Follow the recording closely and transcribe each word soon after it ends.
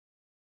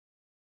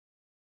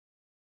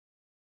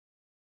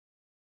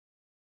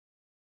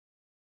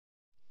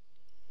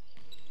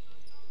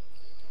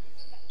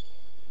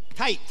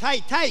Tight,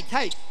 tight, tight,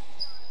 tight.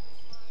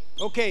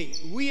 Okay,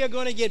 we are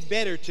going to get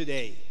better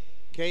today,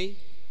 okay?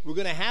 We're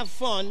going to have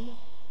fun.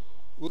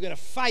 We're going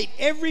to fight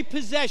every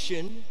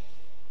possession,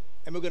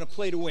 and we're going to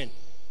play to win,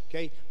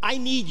 okay? I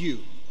need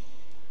you.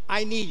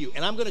 I need you,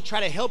 and I'm going to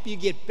try to help you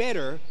get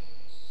better.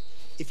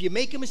 If you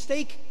make a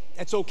mistake,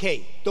 that's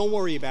okay. Don't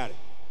worry about it.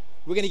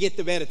 We're going to get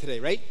the better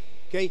today, right?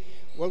 Okay?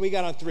 What do we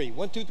got on 3?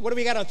 1, 2, what do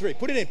we got on 3?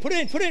 Put it in, put it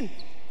in, put it in.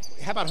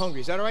 How about Hungary?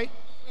 Is that all right?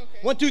 Okay.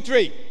 1, 2,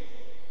 3.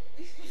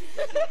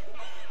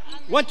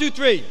 1, 2,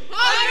 3.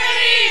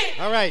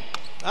 Hungary! All right,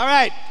 all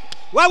right.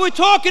 What we're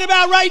talking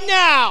about right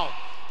now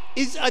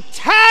is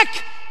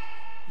attack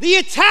the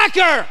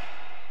attacker.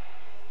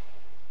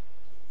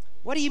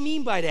 What do you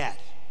mean by that?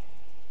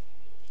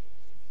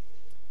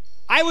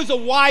 I was a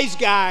wise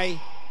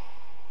guy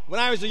when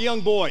I was a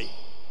young boy.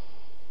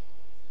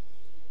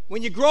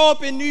 When you grow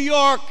up in New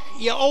York,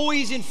 you're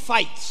always in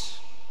fights.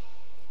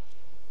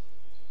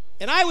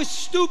 And I was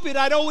stupid.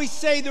 I'd always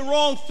say the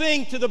wrong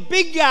thing to the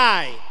big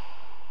guy.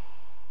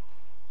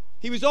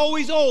 He was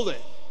always older.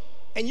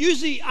 And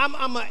usually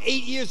I'm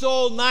 8 years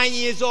old, 9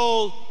 years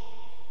old.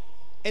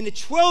 And the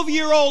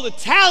 12-year-old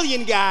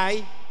Italian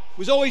guy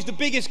was always the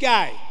biggest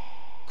guy.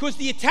 Because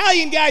the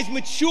Italian guys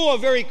mature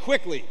very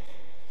quickly.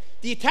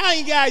 The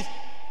Italian guys,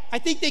 I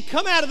think they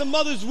come out of the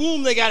mother's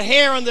womb, they got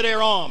hair under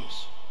their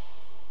arms.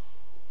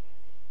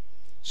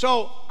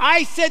 So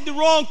I said the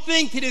wrong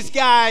thing to this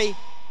guy.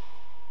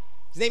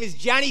 His name is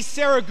Johnny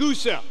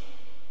Saragusa.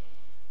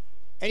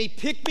 And he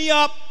picked me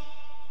up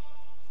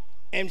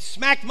and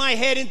smacked my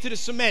head into the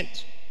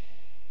cement.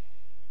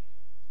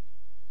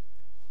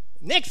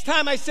 Next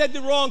time I said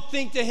the wrong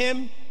thing to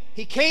him,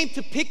 he came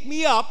to pick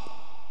me up,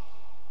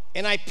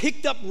 and I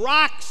picked up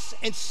rocks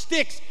and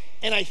sticks,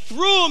 and I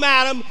threw them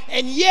at him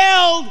and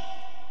yelled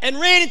and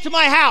ran into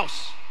my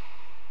house.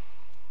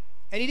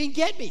 And he didn't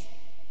get me.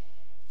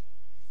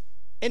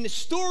 And the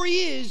story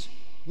is,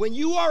 when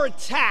you are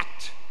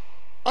attacked,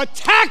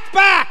 attack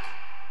back.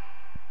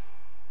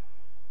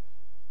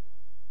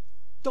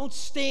 Don't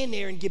stand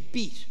there and get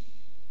beat.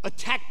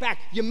 Attack back.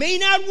 You may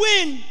not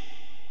win,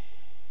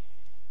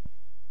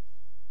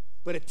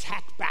 but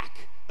attack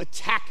back.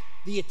 Attack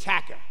the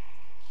attacker.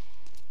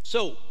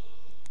 So,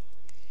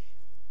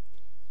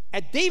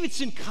 at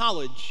Davidson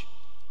College,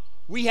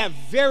 we have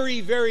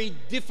very, very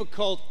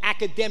difficult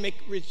academic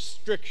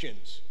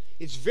restrictions.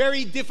 It's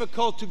very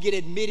difficult to get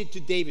admitted to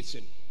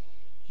Davidson.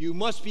 You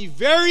must be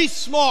very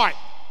smart.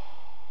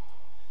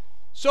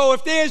 So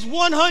if there's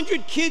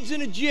 100 kids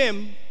in a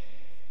gym,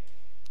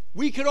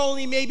 we could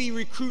only maybe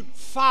recruit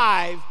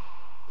 5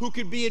 who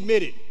could be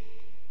admitted.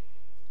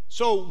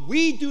 So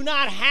we do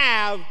not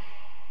have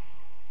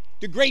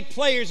the great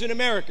players in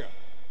America.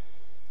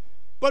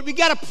 But we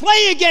got to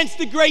play against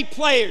the great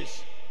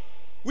players.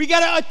 We got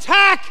to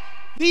attack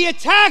the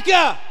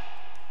attacker.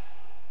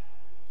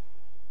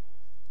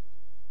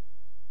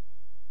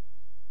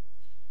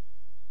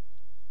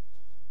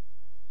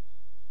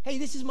 Hey,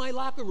 this is my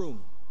locker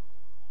room,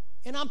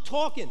 and I'm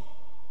talking,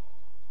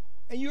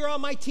 and you're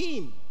on my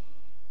team.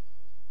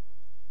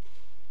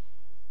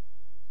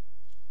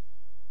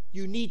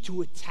 You need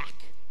to attack.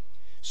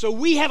 So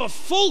we have a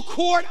full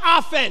court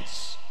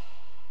offense.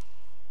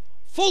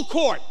 Full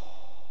court.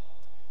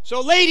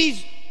 So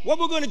ladies, what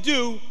we're going to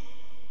do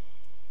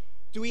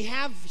we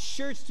have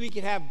shirts we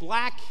could have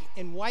black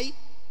and white?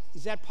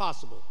 Is that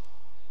possible?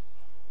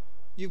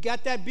 You've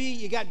got that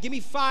B? Give me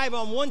 5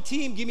 on one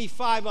team, give me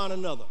 5 on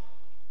another.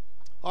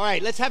 All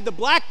right, let's have the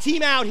black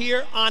team out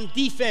here on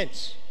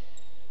defense.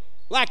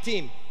 Black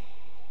team.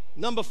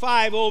 Number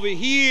 5 over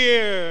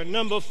here.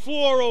 Number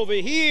 4 over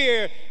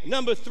here.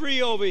 Number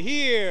 3 over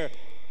here.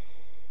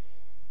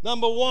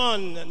 Number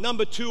 1,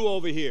 number 2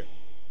 over here.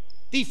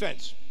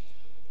 Defense.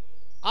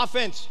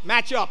 Offense,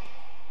 match up.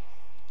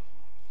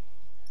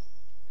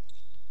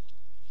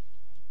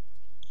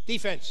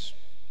 Defense.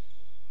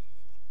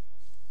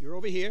 You're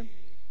over here.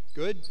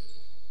 Good.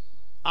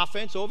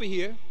 Offense over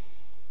here.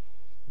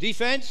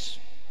 Defense.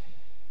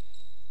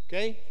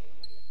 Okay?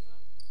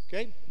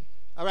 Okay?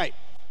 All right.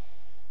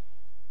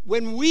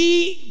 When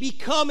we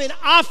become an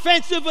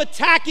offensive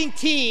attacking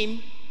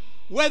team,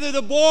 whether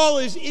the ball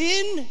is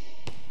in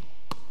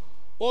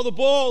or the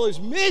ball is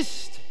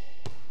missed,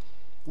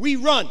 we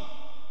run.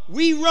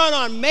 We run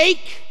on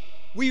make,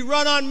 we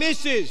run on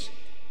misses,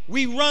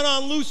 we run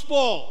on loose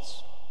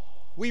balls.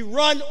 We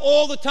run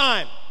all the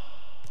time.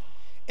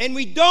 And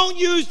we don't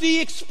use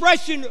the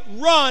expression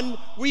run,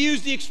 we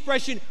use the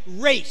expression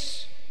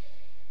race.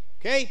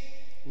 Okay?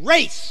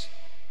 Race.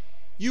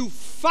 You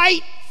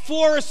fight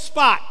for a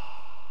spot.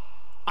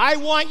 I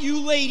want you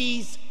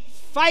ladies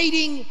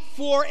fighting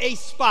for a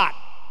spot.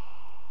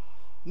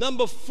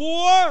 Number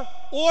 4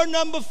 or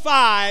number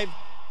 5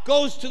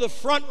 goes to the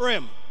front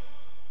rim.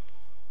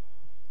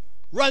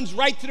 Runs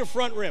right to the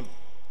front rim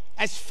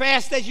as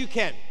fast as you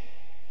can.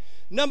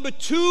 Number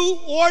 2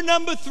 or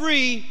number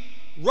 3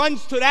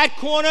 runs to that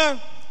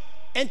corner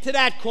and to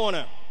that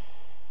corner.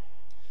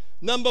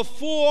 Number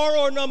 4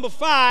 or number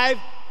 5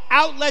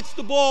 outlets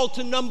the ball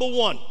to number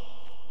 1.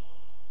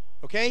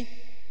 Okay?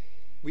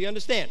 We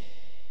understand.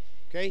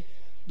 Okay?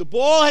 The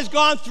ball has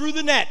gone through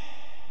the net.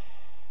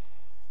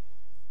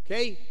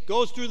 Okay?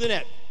 Goes through the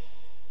net.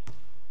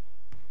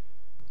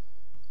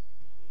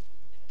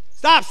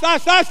 Stop,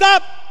 stop, stop,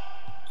 stop!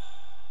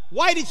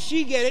 Why did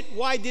she get it?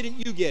 Why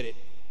didn't you get it?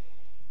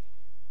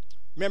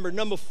 Remember,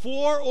 number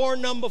 4 or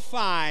number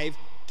 5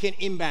 can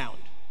inbound.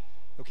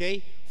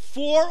 Okay?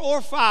 4 or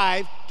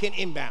 5 can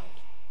inbound.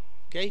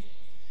 Okay?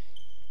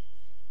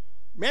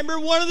 Remember,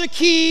 one of the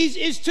keys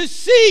is to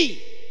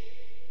see.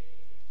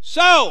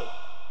 So,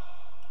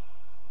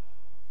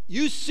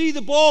 you see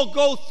the ball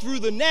go through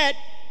the net,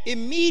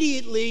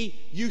 immediately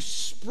you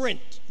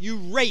sprint, you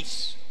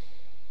race.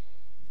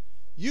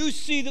 You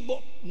see the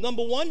ball,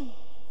 number 1,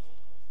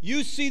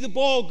 you see the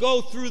ball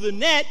go through the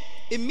net,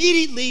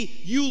 immediately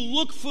you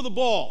look for the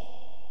ball.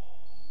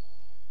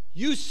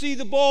 You see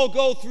the ball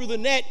go through the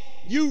net,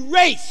 you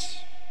race.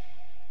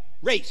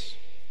 Race.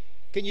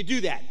 Can you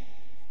do that?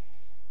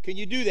 Can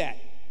you do that?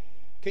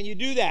 Can you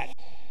do that?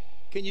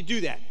 Can you do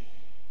that?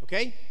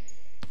 Okay?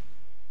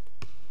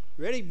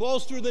 Ready?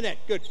 Ball's through the net.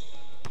 Good.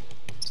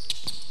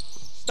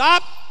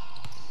 Stop.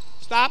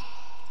 Stop.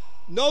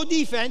 No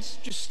defense.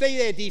 Just stay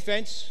there,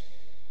 defense.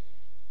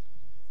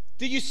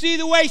 Did you see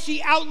the way she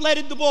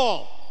outletted the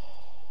ball?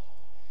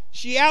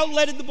 She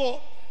outletted the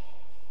ball.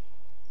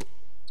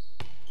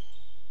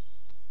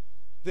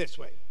 This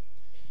way.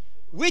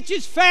 Which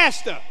is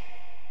faster?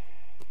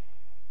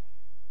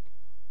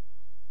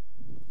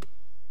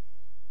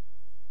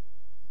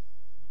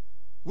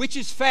 Which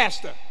is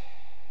faster?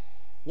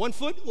 1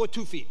 foot or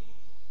 2 feet?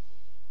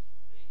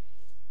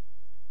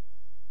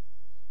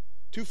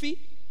 2 feet?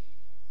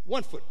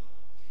 1 foot.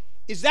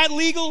 Is that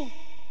legal?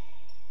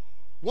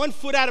 1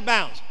 foot out of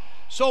bounds.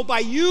 So by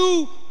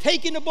you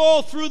taking the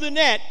ball through the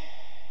net,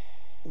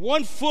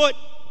 1 foot,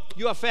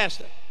 you are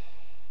faster.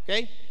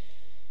 Okay?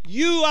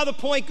 You are the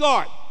point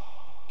guard.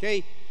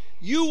 Okay?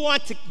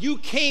 You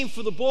came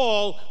for the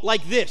ball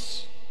like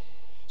this.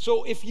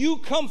 So if you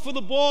come for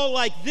the ball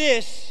like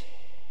this,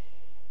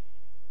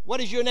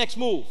 what is your next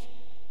move?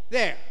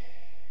 There.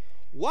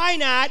 Why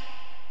not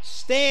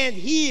stand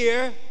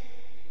here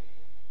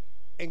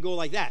and go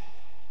like that?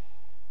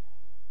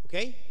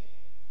 Okay?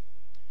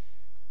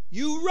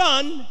 You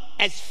run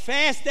as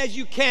fast as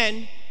you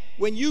can.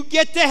 When you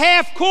get to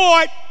half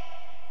court,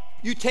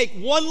 you take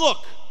one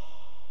look.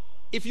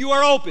 If you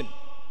are open.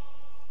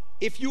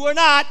 If you are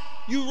not,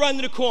 you run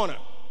to the corner.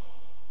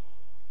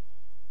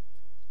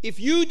 If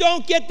you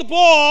don't get the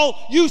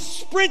ball, you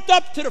sprint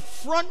up to the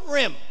front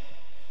rim.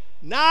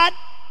 Not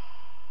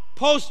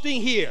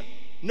posting here.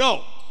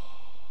 No.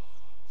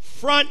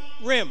 Front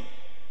rim.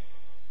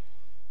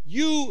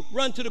 You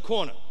run to the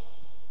corner.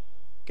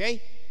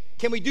 Okay?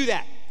 Can we do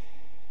that?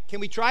 Can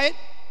we try it?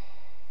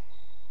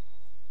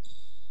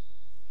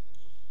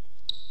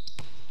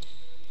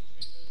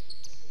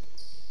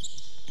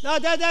 No.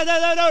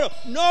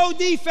 No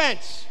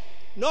defense.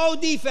 No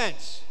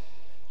defense.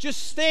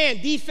 Just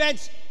stand.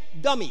 Defense,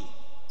 dummy.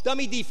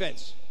 Dummy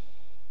defense.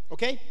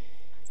 Okay?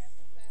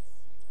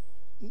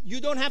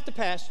 You don't have to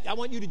pass. I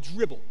want you to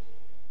dribble.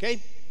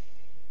 Okay?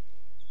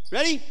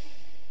 Ready?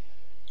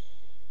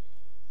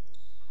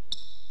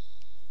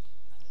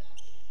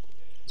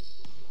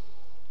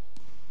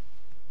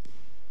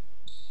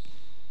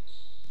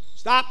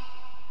 Stop.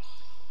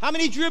 How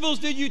many dribbles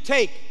did you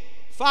take?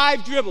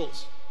 5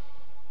 dribbles.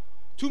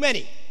 Too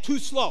many. Too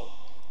slow.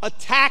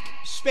 Attack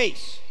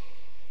space.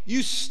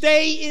 You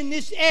stay in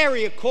this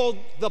area called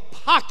the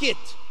pocket.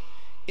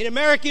 In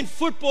American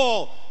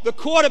football, the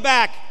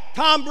quarterback,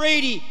 Tom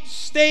Brady,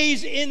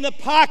 stays in the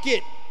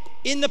pocket.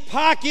 In the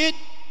pocket,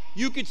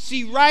 you could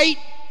see right,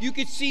 you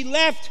could see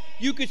left,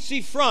 you could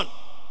see front.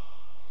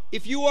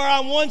 If you are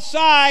on one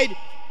side,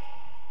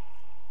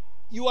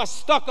 you are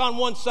stuck on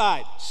one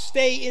side.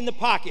 Stay in the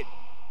pocket.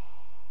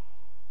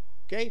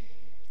 Okay?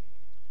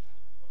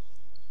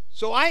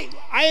 So I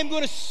am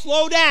going to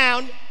slow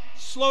down.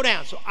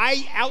 So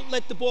I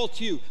outlet the ball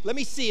to you. Let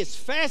me see, as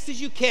fast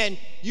as you can,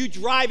 you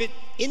drive it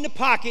in the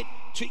pocket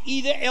to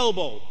either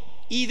elbow.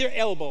 Either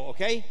elbow,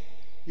 okay?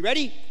 You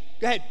ready?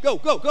 Go ahead. Go,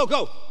 go, go,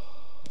 go.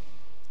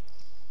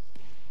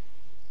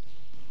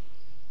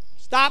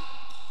 Stop.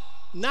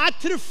 Not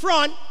to the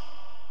front,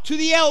 to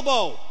the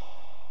elbow.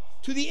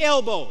 To the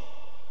elbow.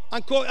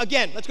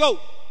 Again, let's go.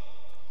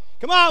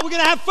 Come on, we're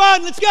going to have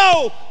fun. Let's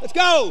go. Let's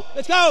go.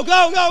 Let's go.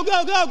 Go, go,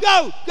 go, go,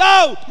 go.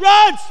 Go.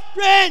 Run,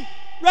 sprint,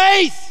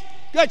 race.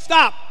 Good,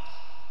 stop.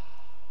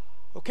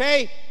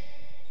 Okay?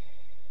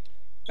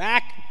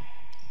 Back.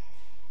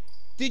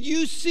 Did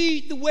you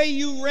see the way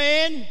you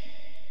ran?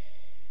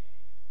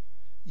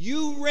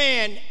 You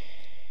ran,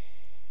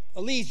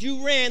 Elise,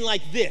 you ran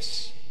like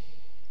this.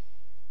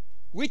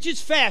 Which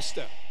is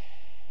faster?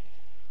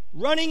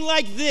 Running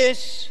like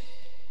this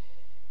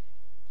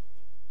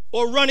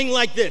or running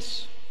like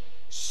this?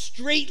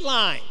 Straight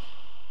line.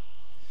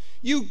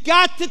 You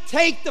got to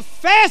take the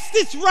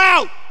fastest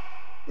route.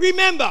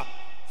 Remember,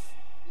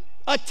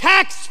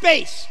 attack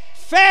space,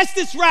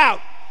 fastest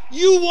route.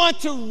 You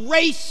want to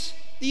race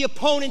the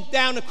opponent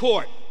down the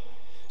court.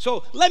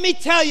 So let me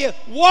tell you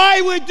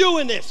why we're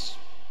doing this.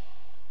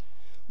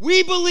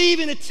 We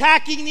believe in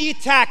attacking the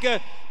attacker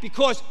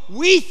because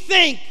we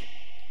think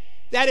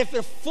that if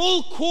a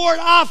full court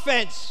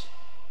offense,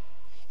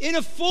 in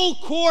a full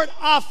court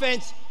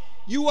offense,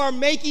 you are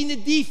making the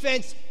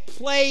defense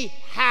play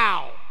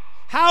how?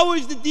 How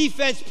is the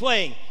defense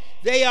playing?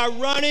 They are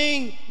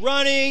running,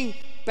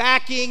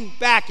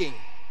 backing.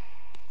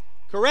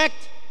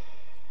 Correct?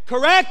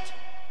 Correct?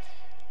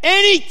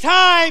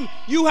 Anytime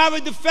you have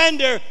a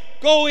defender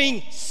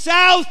going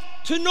south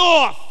to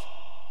north,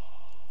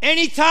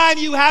 anytime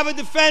you have a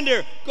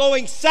defender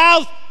going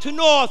south to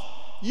north,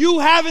 you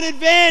have an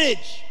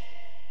advantage.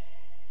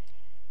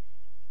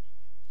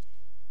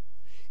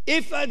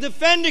 If a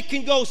defender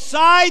can go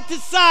side to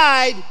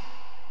side,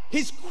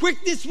 his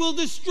quickness will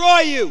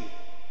destroy you.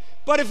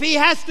 But if he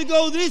has to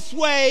go this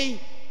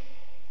way,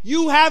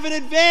 you have an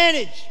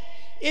advantage.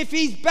 If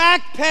he's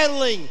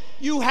backpedaling,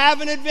 you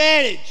have an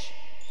advantage.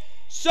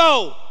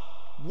 So,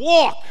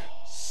 walk,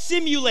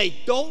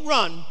 simulate, don't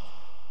run.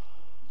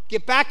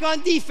 Get back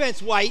on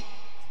defense, White.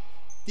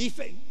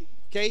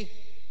 Okay?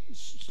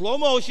 Slow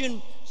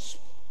motion,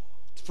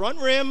 front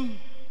rim,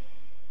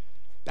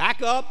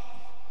 back up,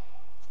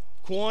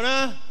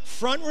 corner,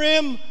 front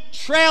rim,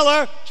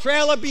 trailer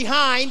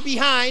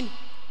behind,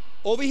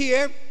 over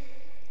here,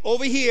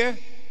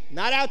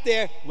 not out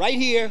there, right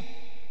here.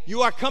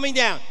 You are coming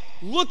down.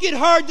 Look at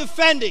her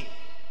defending.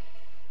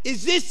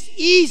 Is this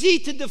easy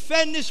to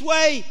defend this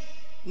way?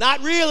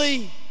 Not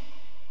really.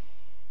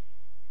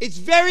 It's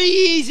very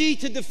easy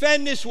to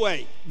defend this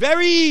way.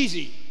 Very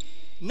easy.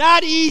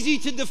 Not easy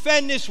to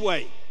defend this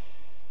way.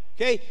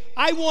 Okay?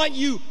 I want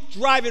you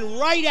driving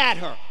right at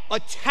her.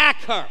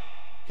 Attack her.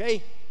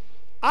 Okay?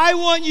 I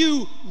want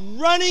you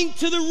running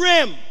to the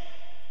rim.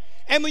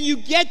 And when you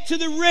get to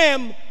the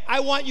rim,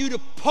 I want you to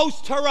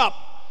post her up.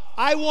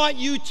 I want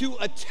you to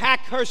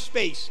attack her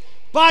space.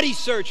 Body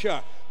search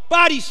her.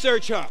 Body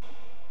search her.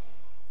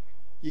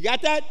 You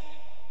got that?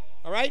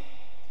 All right?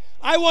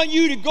 I want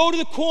you to go to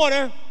the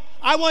corner.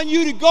 I want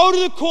you to go to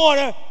the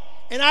corner,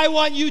 and I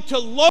want you to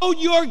load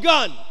your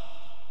gun.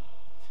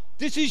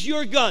 This is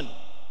your gun.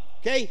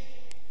 Okay?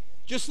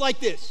 Just like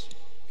this.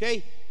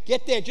 Okay?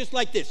 Get there just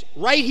like this.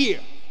 Right here.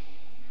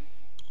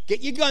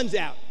 Get your guns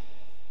out.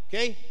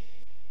 Okay?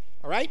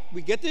 All right?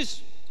 We get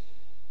this?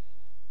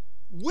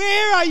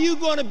 Where are you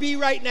going to be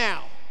right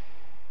now?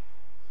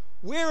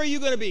 Where are you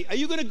going to be? Are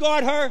you going to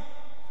guard her?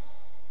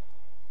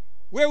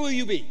 Where will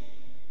you be?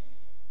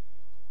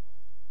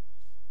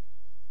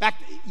 Back,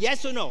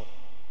 yes or no?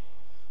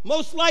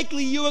 Most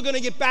likely you are going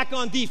to get back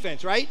on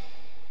defense, right?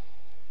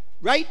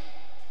 Right?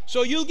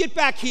 So you'll get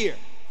back here.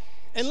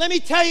 And let me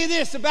tell you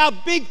this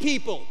about big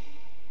people.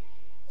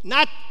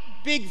 Not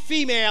big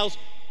females,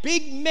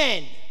 big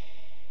men.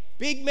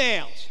 Big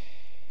males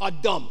are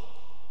dumb.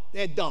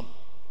 They're dumb.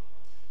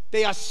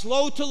 They are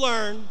slow to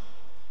learn.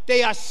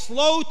 They are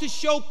slow to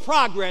show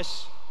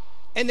progress.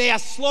 And they are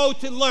slow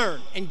to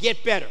learn and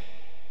get better.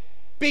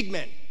 Big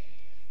men.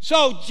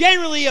 So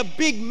generally a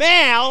big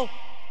male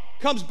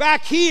comes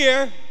back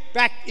here,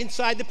 back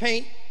inside the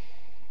paint,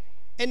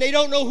 and they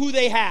don't know who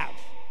they have.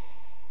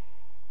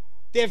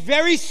 They're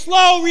very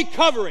slow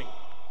recovering.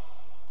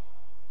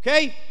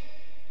 Okay?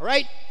 All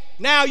right?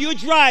 Now you're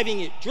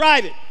driving it.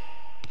 Drive it.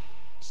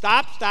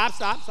 Stop.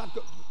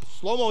 Go.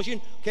 Slow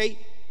motion. Okay?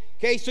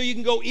 Okay, so you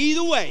can go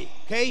either way.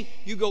 Okay?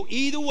 You go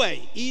either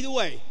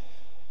way.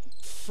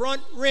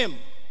 Front rim.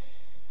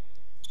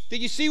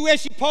 Did you see where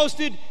she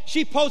posted?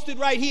 She posted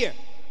right here.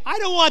 I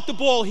don't want the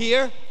ball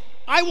here.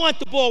 I want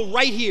the ball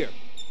right here.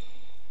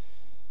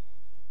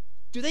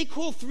 Do they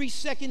call 3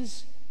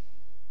 seconds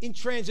in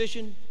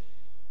transition?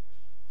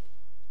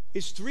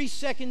 Is 3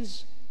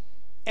 seconds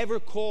ever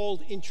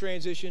called in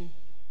transition?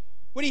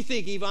 What do you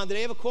think, Yvonne? Did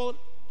they ever call it?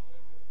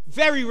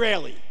 Very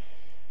rarely.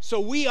 So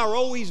we are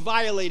always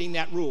violating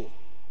that rule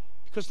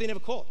because they never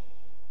call it.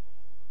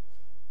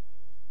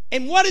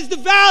 And what is the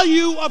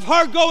value of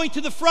her going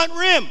to the front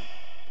rim?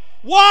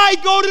 Why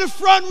go to the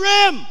front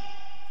rim?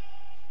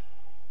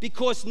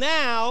 Because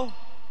now,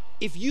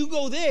 if you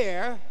go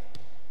there,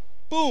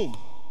 boom,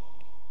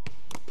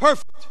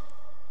 perfect.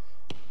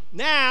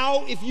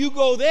 Now, if you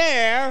go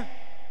there,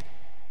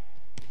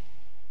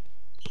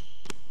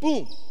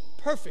 boom,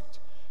 perfect.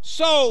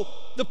 So,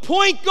 the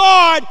point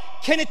guard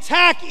can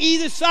attack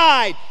either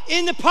side.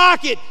 In the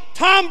pocket,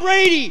 Tom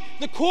Brady,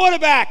 the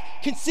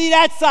quarterback, can see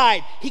that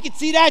side. He can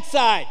see that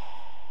side.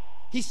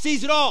 He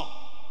sees it all.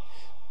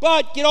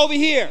 But get over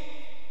here.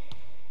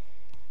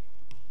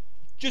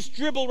 Just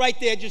dribble right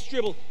there, just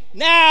dribble.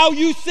 Now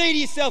you say to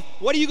yourself,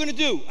 what are you going to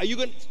do? Are you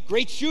going to,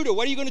 great shooter,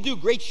 what are you going to do?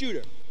 Great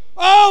shooter.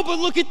 Oh, but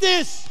look at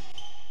this.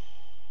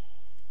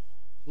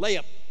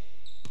 Layup.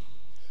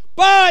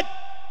 But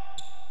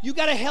you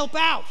got to help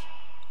out.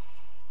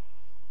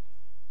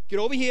 Get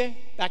over here,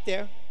 back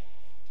there.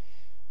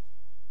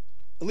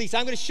 At least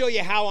I'm going to show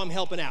you how I'm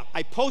helping out.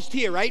 I post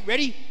here, right?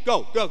 Ready?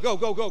 Go. No,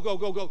 drive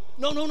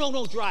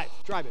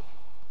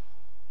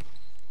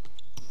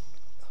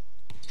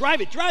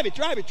it. Drive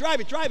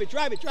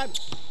it.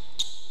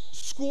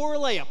 Score a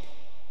layup.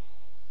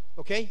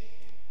 Okay?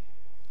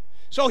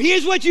 So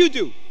here's what you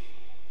do.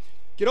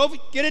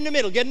 Get in the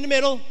middle. Get in the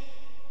middle.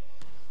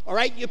 All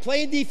right, you're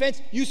playing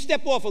defense. You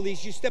step off,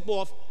 Elise. You step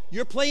off.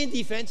 You're playing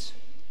defense.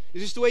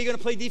 Is this the way you're going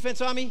to play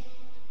defense on me?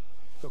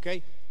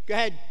 Okay, go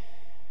ahead.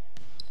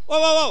 Whoa,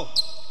 whoa, whoa.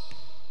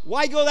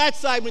 Why go that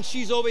side when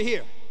she's over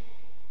here?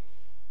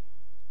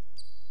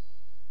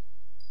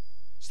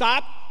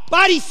 Stop.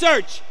 Body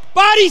search.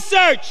 Body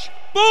search.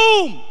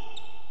 Boom.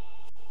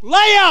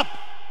 Layup.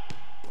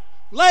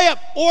 Layup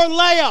or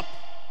layup.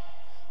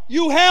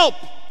 You help.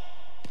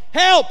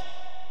 Help.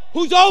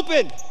 Who's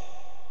open?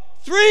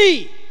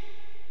 3.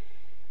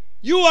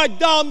 You are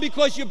dumb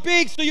because you're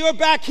big, so you're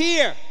back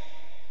here.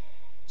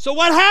 So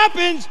what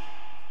happens?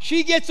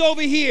 She gets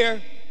over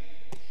here,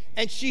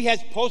 and she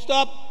has post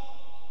up,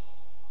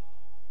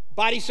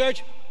 body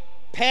search,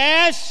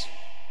 pass,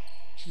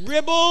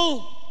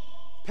 dribble,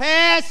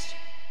 pass,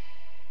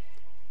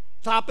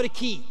 top of the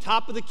key,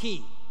 top of the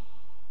key.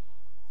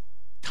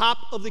 Top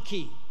of the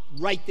key,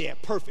 right there,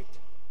 perfect.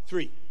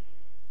 3,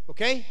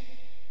 okay?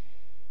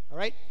 All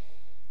right?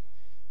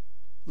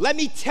 Let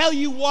me tell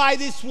you why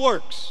this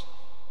works.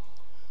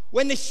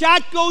 When the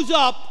shot goes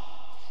up,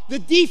 the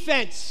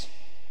defense,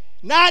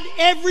 not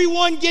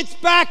everyone gets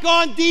back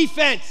on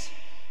defense.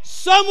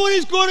 Someone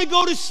is going to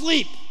go to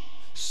sleep.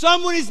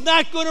 Someone is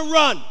not going to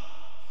run.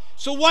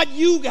 So what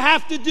you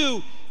have to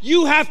do,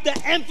 you have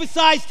to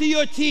emphasize to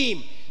your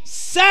team,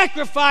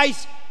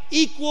 sacrifice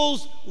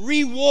equals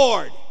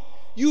reward.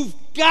 You've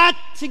got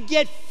to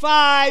get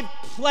 5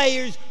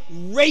 players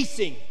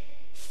racing.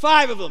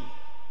 5 of them.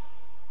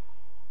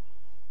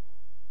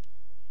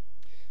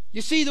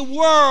 You see, the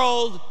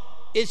world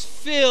is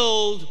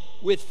filled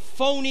with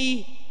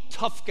phony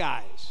tough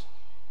guys.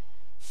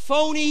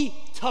 Phony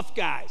tough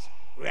guys.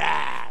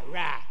 Rah,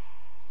 rah.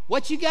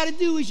 What you got to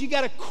do is you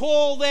got to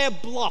call their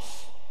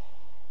bluff.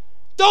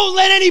 Don't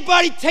let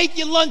anybody take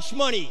your lunch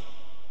money.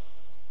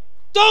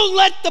 Don't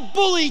let the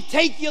bully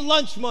take your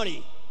lunch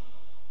money.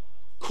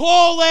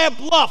 Call their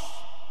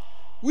bluff.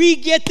 We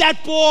get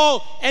that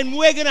ball and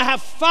we're going to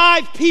have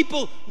 5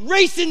 people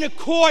racing the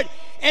court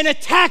and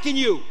attacking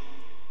you.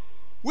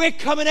 We're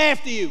coming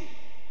after you.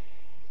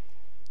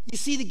 You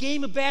see, the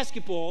game of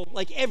basketball,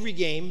 like every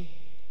game,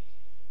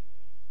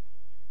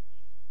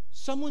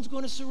 someone's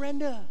going to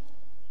surrender.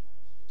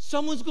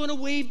 Someone's going to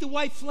wave the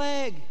white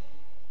flag.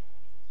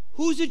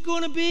 Who's it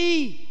going to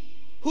be?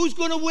 Who's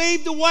going to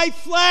wave the white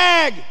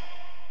flag?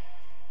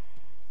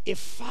 If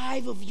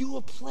 5 of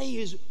your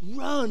players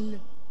run,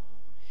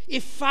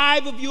 if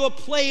 5 of your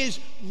players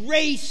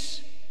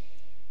race,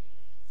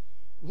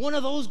 one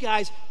of those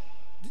guys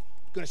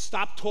going to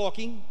stop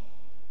talking,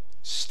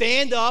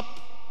 stand up,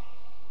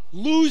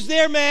 lose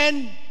their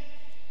men,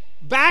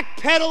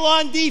 backpedal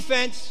on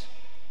defense.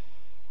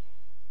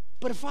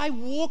 But if I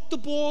walk the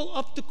ball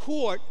up the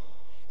court,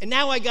 and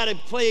now I got to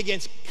play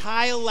against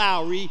Kyle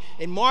Lowry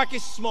and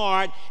Marcus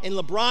Smart and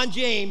LeBron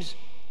James,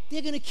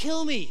 they're going to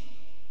kill me.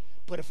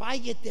 But if I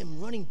get them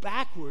running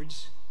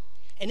backwards,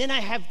 and then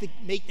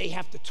they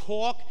have to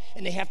talk,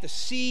 and they have to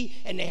see,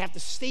 and they have to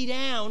stay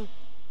down,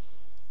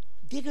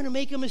 they're going to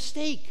make a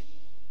mistake.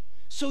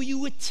 So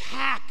you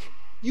attack.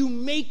 You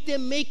make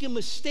them make a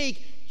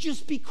mistake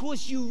just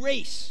because you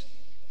race.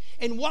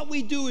 And what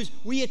we do is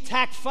we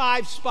attack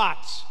 5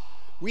 spots.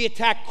 We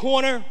attack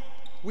corner,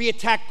 we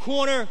attack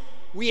corner,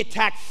 we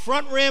attack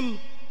front rim,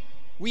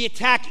 we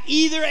attack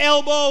either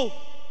elbow,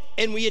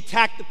 and we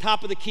attack the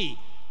top of the key.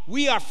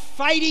 We are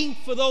fighting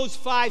for those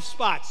 5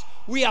 spots.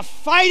 We are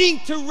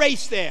fighting to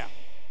race there.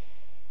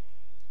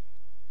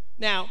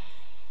 Now,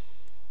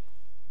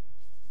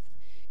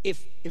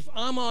 if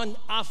I'm on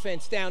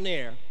offense down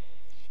there,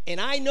 and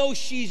I know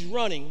she's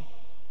running,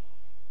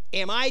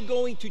 am I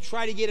going to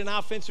try to get an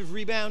offensive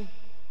rebound?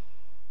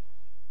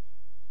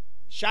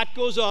 Shot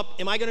goes up.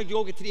 Am I going to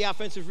go get to the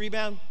offensive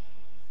rebound?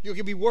 You're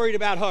going to be worried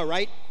about her,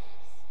 right?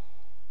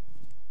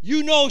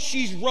 You know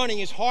she's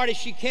running as hard as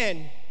she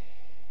can,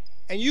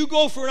 and you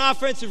go for an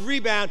offensive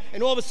rebound,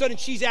 and all of a sudden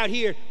she's out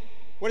here.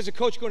 What is the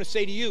coach going to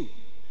say to you?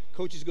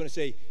 Coach is going to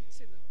say,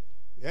 sit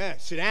down. Yeah,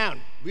 sit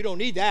down. We don't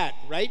need that,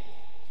 right?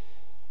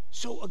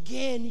 So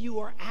again, you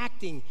are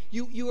acting.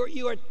 You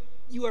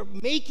are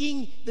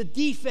making the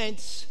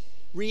defense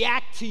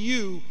react to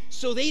you,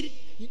 so they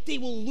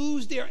will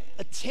lose their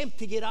attempt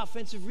to get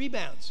offensive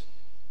rebounds.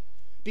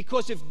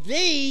 Because if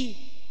they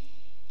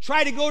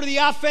try to go to the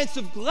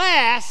offensive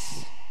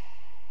glass,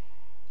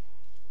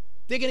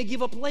 they're going to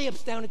give up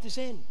layups down at this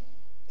end,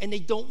 and they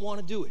don't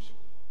want to do it.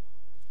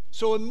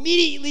 So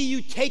immediately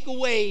you take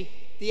away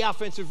the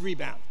offensive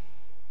rebound.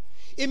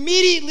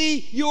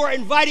 Immediately you are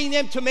inviting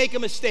them to make a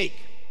mistake.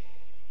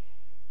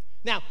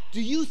 Now,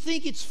 do you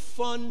think it's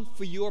fun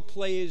for your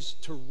players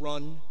to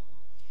run?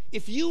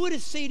 If you were to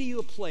say to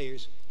your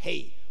players,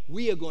 hey,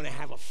 we are going to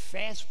have a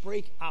fast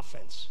break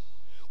offense.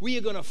 We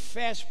are going to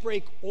fast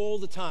break all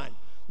the time.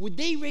 Would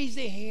they raise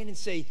their hand and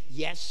say,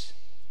 yes,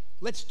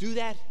 let's do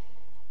that?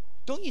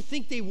 Don't you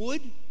think they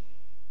would?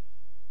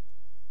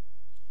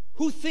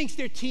 Who thinks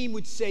their team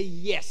would say,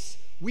 yes,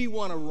 we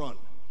want to run?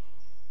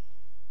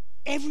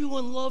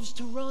 Everyone loves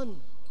to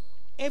run.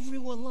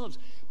 Everyone loves.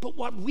 But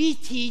what we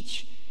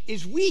teach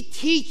is we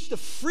teach the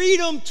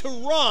freedom to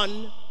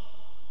run.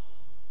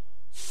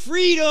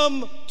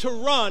 Freedom to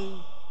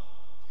run.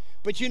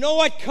 But you know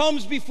what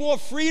comes before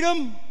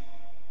freedom?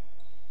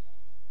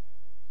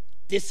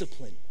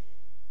 Discipline.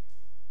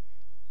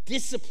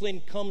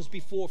 Discipline comes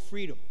before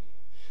freedom.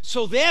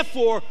 So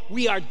therefore,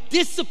 we are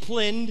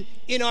disciplined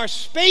in our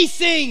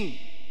spacing.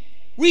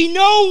 We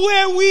know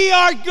where we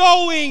are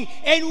going,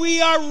 and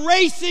we are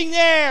racing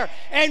there,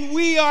 and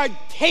we are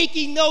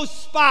taking those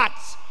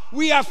spots.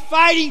 We are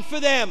fighting for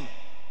them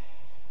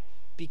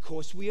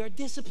because we are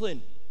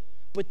disciplined.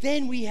 But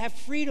then we have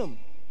freedom.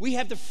 We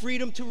have the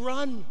freedom to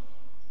run.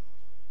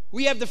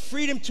 We have the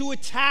freedom to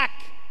attack.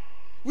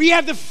 We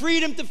have the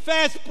freedom to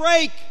fast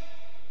break.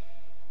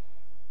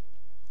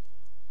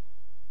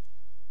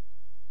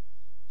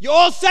 You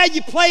all said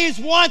your players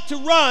want to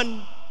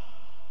run,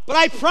 but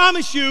I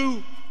promise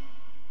you,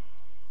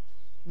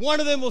 one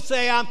of them will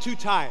say, I'm too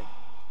tired.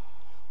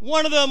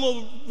 One of them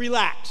will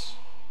relax.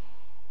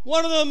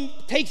 One of them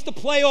takes the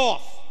play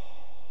off.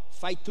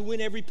 Fight to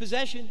win every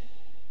possession.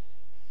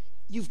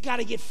 You've got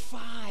to get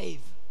 5.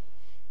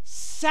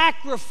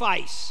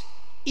 Sacrifice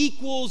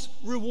equals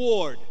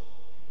reward.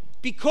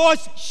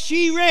 Because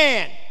she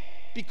ran,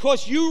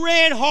 because you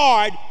ran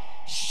hard,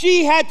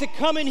 she had to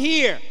come in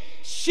here.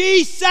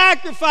 She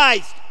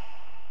sacrificed.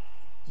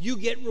 You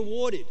get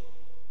rewarded.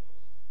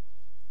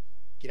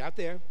 Get out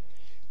there.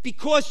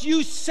 Because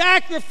you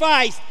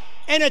sacrificed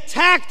and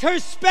attacked her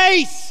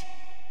space,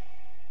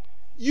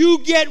 you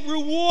get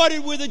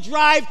rewarded with a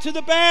drive to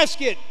the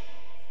basket.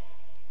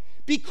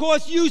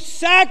 Because you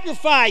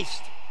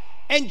sacrificed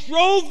and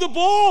drove the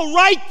ball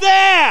right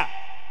there,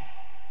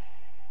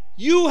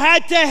 you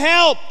had to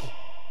help.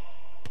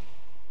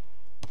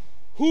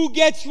 Who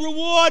gets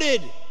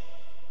rewarded?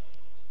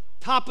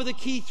 Top of the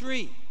key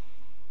 3.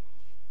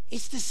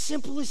 It's the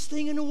simplest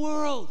thing in the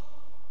world.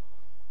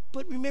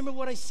 But remember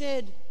what I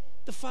said,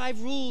 the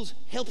 5 rules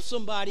help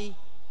somebody.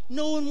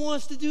 No one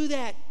wants to do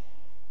that.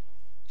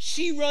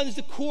 She runs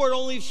the court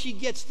only if she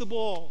gets the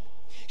ball.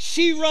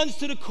 She runs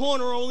to the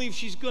corner only if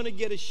she's going to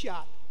get a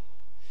shot.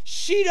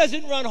 She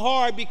doesn't run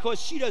hard because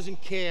she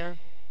doesn't care.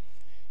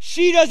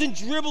 She doesn't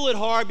dribble it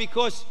hard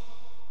because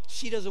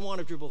she doesn't want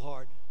to dribble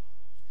hard.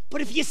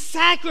 But if you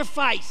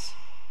sacrifice,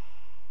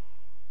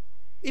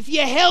 if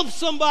you help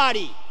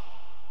somebody,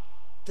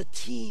 the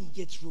team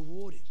gets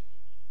rewarded.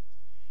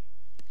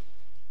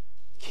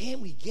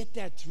 Can't we get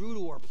that through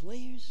to our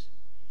players?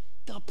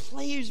 The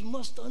players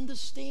must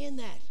understand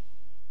that.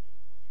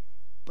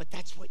 But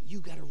that's what you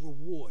got to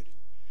reward.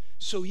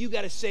 So you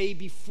got to say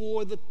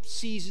before the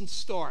season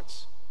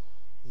starts,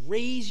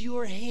 raise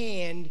your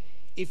hand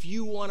if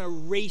you want to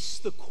race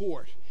the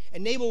court.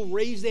 And they will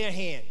raise their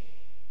hand.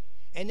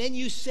 And then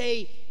you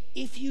say,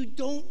 if you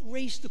don't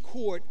race the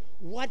court,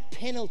 what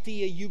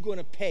penalty are you going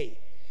to pay?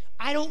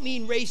 I don't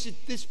mean race at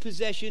this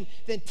possession,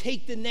 then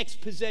take the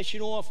next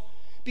possession off.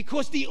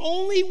 Because the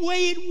only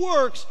way it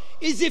works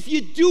is if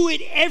you do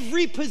it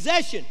every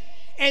possession.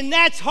 And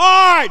that's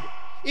hard.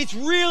 It's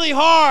really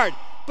hard.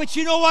 But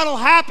you know what will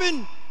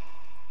happen?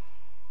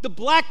 The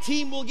black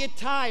team will get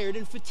tired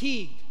and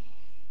fatigued.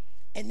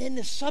 And then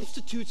the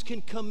substitutes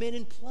can come in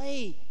and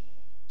play.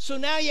 So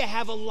now you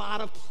have a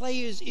lot of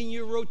players in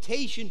your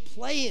rotation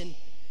playing.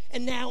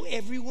 And now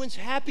everyone's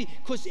happy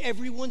because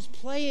everyone's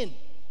playing.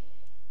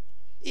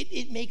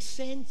 It makes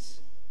sense.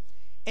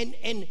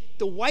 And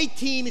the white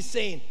team is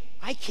saying,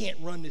 I can't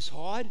run this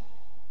hard.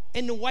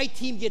 And the white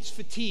team gets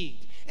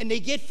fatigued. And they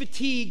get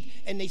fatigued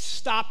and they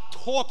stop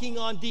talking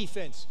on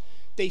defense.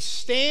 They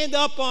stand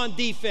up on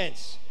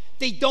defense.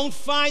 They don't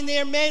find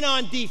their men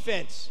on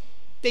defense.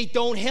 They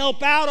don't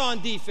help out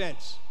on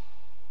defense.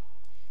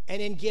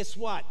 And then guess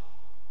what?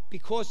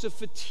 Because of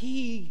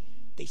fatigue,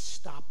 they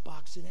stop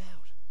boxing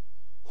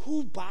out.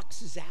 Who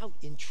boxes out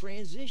in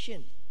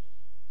transition?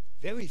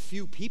 Very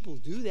few people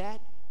do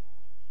that.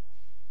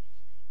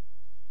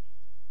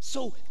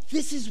 So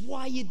this is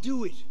why you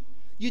do it.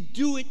 You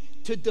do it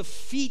to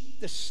defeat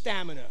the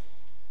stamina,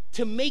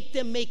 to make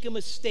them make a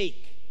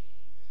mistake.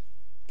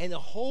 And the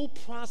whole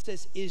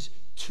process is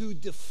to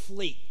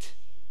deflate.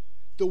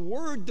 The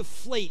word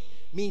deflate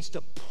means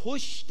to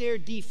push their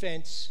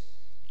defense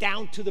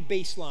down to the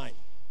baseline.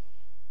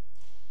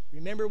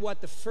 Remember what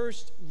the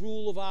first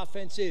rule of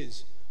offense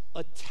is: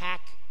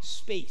 attack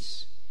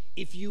space.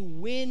 If you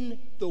win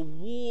the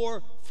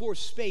war for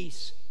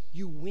space,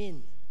 you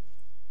win.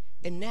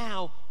 And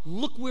now,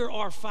 look where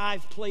our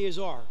 5 players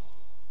are.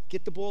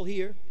 Get the ball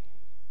here.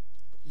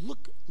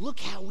 Look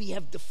how we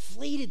have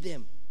deflated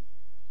them.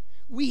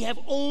 We have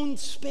owned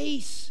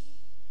space.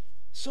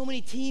 So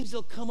many teams,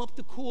 they'll come up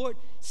the court,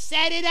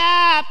 set it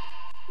up,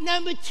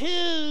 number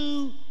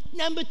 2,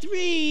 number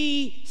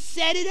 3,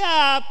 set it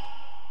up.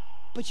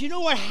 But you know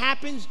what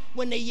happens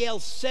when they yell,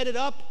 set it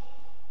up?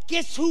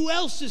 Guess who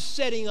else is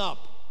setting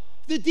up?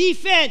 The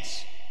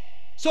defense.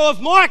 So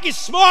if Marcus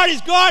Smart is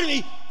guarding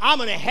me,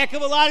 I'm in a heck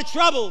of a lot of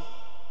trouble.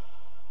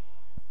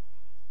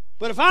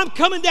 But if I'm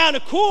coming down the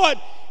court,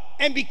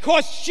 and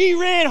because she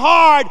ran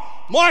hard,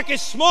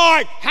 Marcus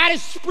Smart had to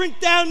sprint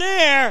down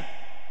there,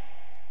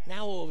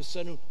 Now all of a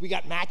sudden, we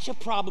got matchup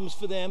problems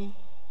for them.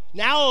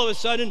 Now all of a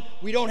sudden,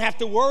 we don't have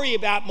to worry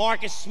about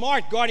Marcus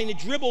Smart guarding the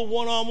dribble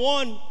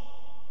one-on-one.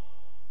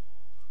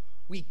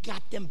 We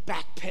got them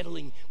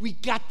backpedaling. We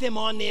got them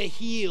on their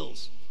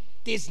heels.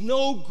 There's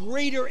no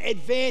greater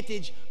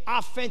advantage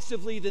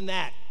offensively than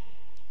that.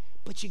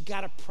 But you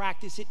got to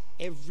practice it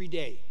every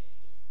day.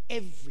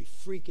 Every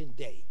freaking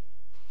day.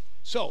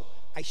 So,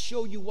 I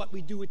show you what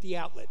we do with the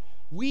outlet.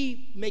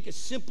 We make a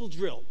simple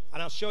drill,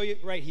 and I'll show you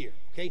right here,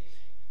 okay?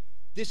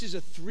 This is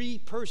a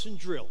 3-person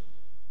drill,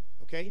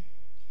 okay?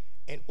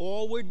 And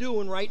all we're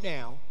doing right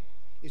now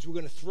is we're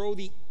going to throw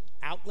the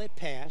outlet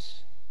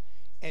pass,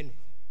 and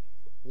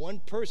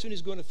one person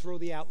is going to throw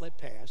the outlet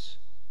pass,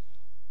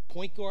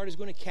 point guard is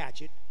going to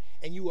catch it,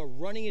 and you are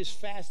running as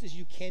fast as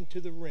you can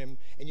to the rim,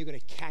 and you're going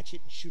to catch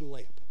it and shoot a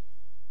layup.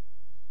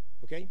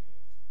 Okay?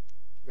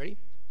 Ready?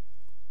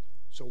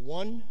 So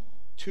 1,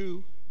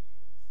 2,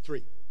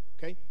 3.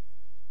 Okay?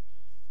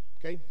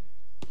 Okay?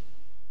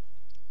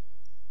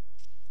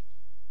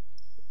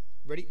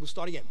 Ready? We'll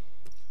start again.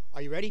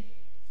 Are you ready?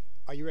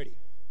 Are you ready?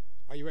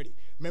 Are you ready?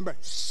 Remember,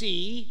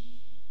 C,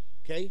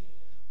 okay?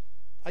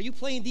 Are you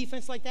playing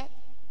defense like that?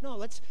 No,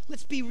 let's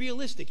be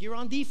realistic. You're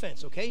on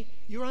defense, okay?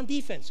 You're on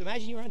defense.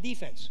 Imagine you're on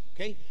defense,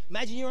 okay?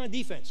 Imagine you're on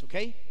defense,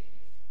 okay?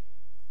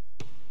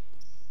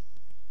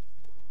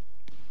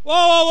 Whoa,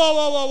 whoa, whoa,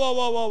 whoa, whoa, whoa,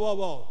 whoa, whoa, whoa,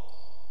 whoa.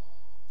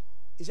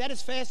 Is that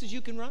as fast as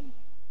you can run?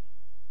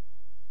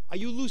 Are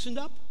you loosened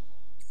up?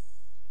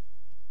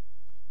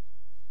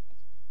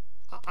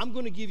 I'm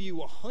going to give you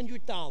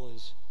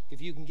 $100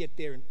 if you can get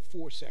there in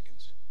 4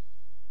 seconds.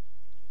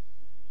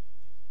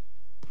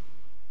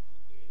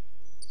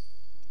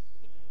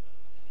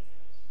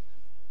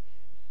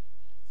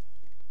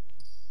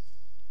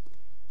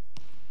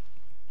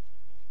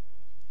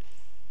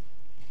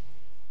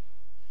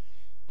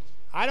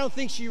 I don't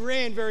think she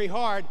ran very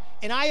hard,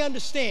 and I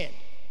understand.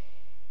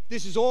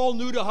 This is all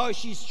new to her.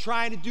 She's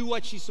trying to do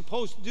what she's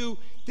supposed to do.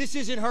 This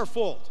isn't her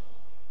fault.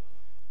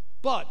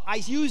 But I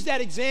use that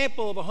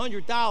example of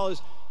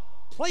 $100.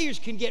 Players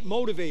can get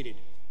motivated.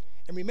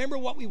 And remember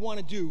what we want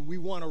to do. We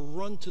want to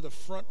run to the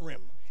front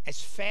rim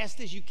as fast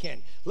as you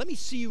can. Let me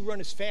see you run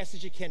as fast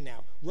as you can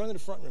now. Run to the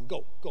front rim.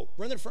 Go, go.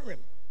 Run to the front rim.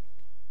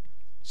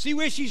 See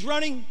where she's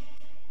running?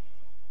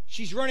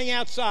 She's running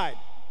outside.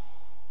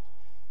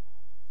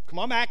 Come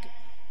on back.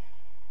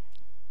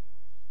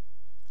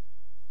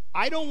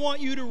 I don't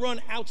want you to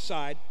run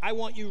outside. I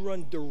want you to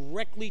run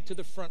directly to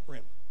the front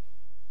rim.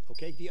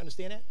 Okay? Do you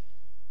understand that?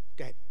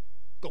 Go ahead.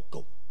 Go,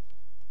 go.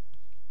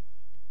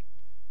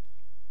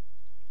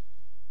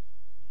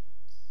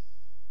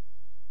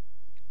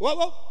 Whoa,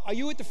 whoa. Are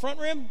you at the front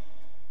rim?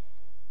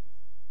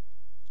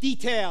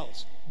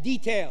 Details.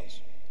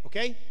 Details.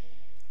 Okay?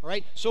 All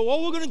right? So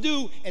what we're going to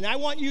do, and I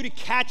want you to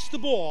catch the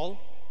ball.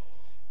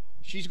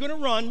 She's going to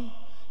run.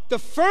 The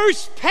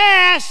first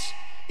pass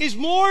is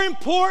more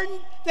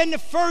important than the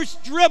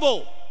first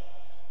dribble.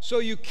 So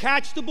you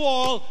catch the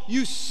ball,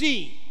 you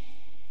see.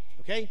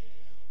 Okay?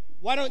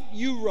 Why don't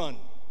you run?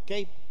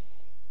 Okay?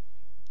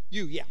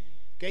 You, yeah.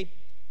 Okay?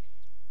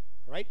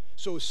 All right?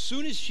 So as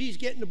soon as she's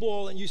getting the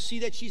ball and you see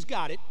that she's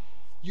got it,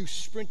 you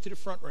sprint to the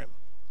front rim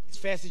as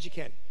fast as you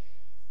can.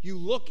 You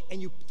look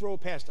and you throw a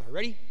pass to her.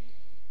 Ready?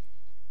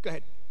 Go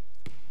ahead.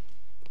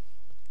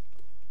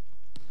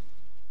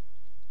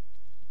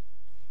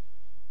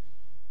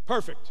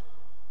 Perfect.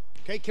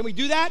 Okay, can we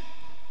do that?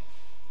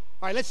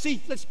 All right, let's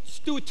see. Let's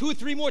do it 2 or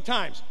 3 more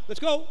times. Let's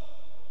go.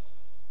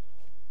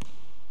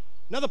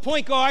 Another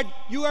point guard.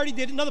 You already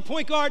did it. Another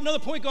point guard. Another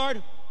point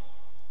guard.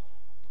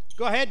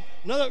 Go ahead.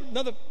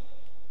 Another.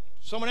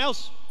 Someone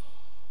else.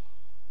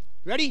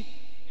 Ready?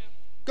 Yeah.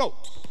 Go.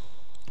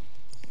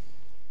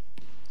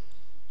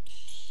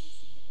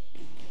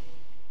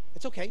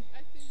 It's okay.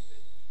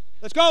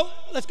 Let's go.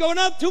 Let's go.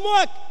 Another 2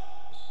 more.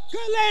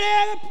 Good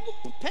lady.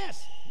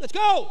 Pass. Let's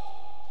go.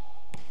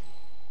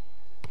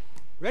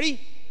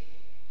 Ready?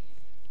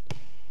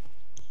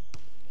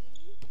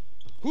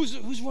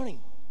 Who's running?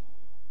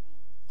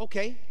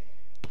 Okay.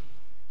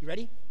 You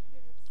ready?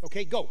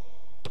 Okay, go.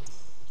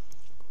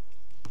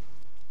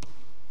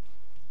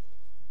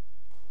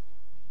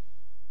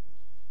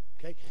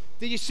 Okay.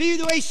 Did you see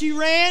the way she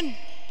ran?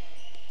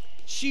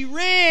 She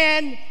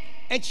ran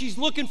and she's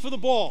looking for the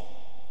ball.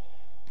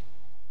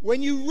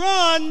 When you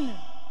run,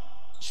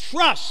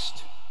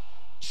 trust.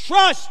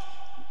 Trust.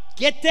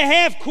 Get to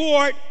half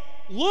court,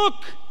 look,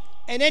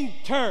 and then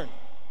turn.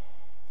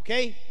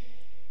 Okay?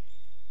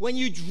 When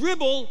you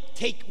dribble,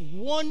 take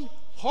 1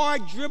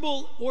 hard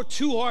dribble or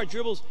 2 hard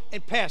dribbles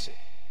and pass it.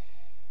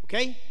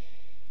 Okay?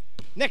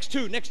 Next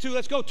two.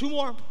 Let's go. 2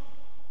 more.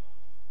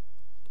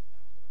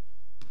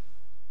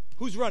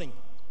 Who's running?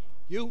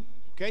 You?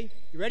 Okay?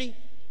 You ready?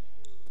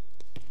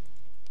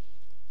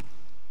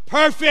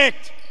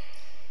 Perfect.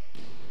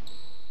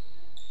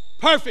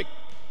 Perfect.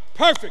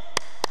 Perfect.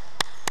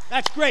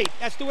 That's great.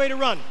 That's the way to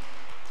run.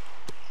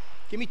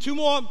 Give me 2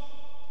 more.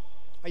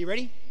 Are you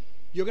ready?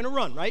 You're going to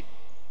run, right?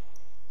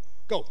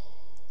 Go.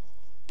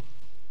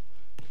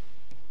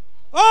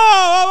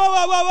 Oh,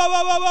 whoa, whoa, whoa, whoa,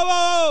 whoa, whoa, whoa,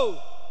 whoa.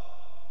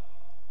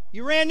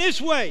 You ran this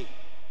way.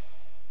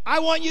 I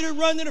want you to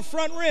run to the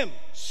front rim,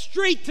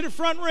 straight to the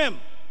front rim.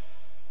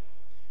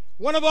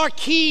 One of our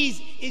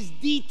keys is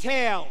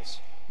details,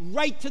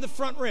 right to the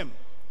front rim.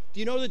 Do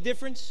you know the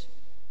difference?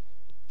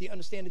 Do you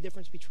understand the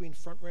difference between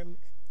front rim?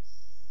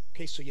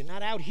 Okay, so you're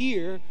not out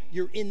here,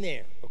 you're in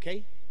there,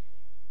 okay?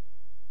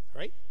 All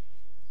right?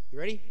 You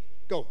ready?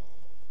 Go.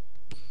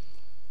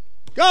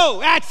 Go,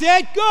 that's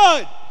it,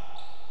 good.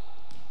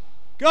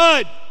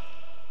 Good,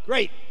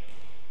 great.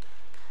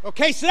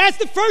 Okay, so that's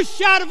the first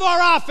shot of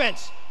our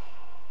offense.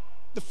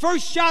 The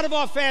first shot of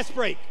our fast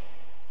break.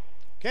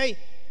 Okay?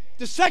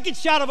 The second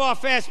shot of our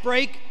fast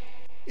break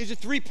is a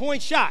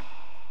three-point shot.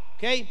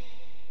 Okay?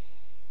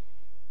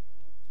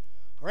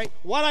 All right,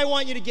 what I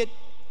want you to get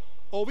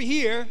over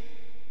here,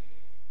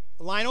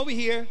 the line over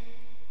here,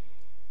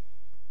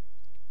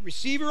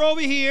 receiver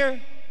over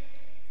here.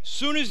 As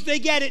soon as they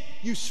get it,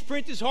 you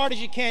sprint as hard as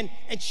you can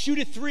and shoot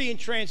a three in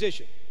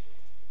transition.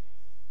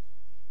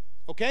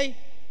 Okay?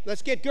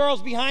 Let's get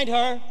girls behind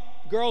her,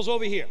 girls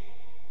over here.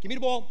 Give me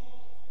the ball.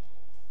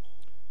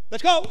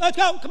 Let's go,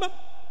 come on.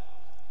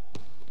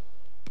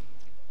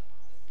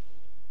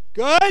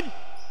 Good,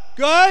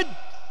 good,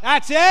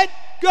 that's it,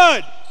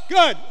 good,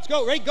 good. Let's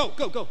go, ready, go.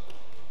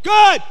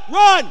 Good,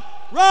 run,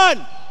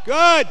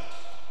 good.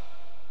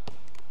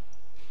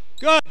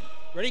 Good,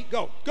 ready,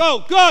 go,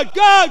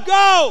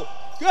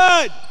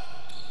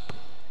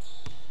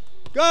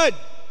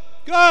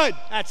 good.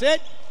 That's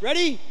it,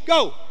 ready,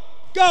 go,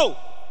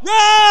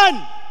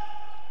 run,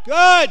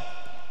 good.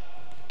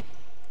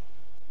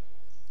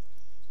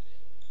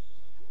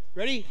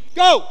 Ready?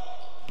 Go!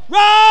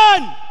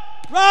 Run!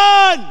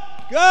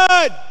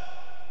 Good!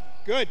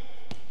 Good.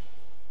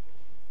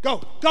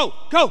 Go!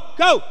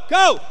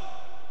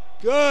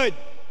 Good.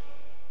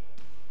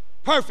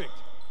 Perfect.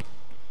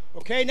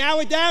 Okay, now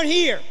we're down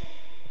here.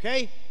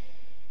 Okay?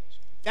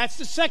 That's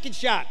the second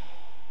shot.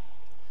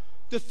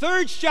 The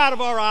third shot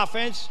of our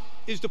offense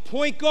is the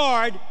point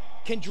guard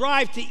can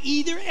drive to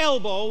either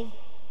elbow,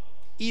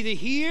 either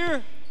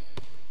here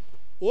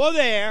or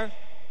there,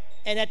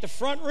 and at the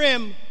front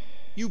rim,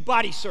 you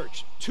body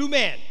search.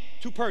 Two-man,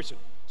 two-person.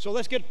 So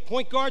let's get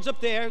point guards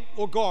up there,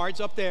 or guards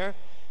up there.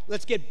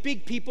 Let's get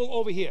big people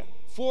over here.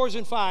 4s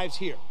and 5s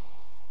here.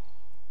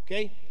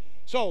 Okay?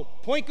 So,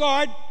 point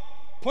guard.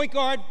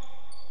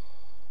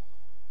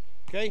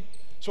 Okay?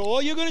 So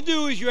all you're going to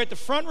do is you're at the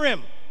front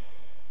rim.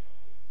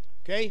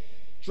 Okay?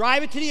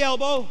 Drive it to the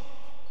elbow.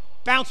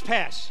 Bounce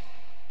pass.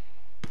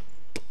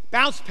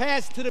 Bounce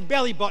pass to the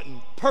belly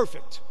button.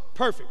 Perfect.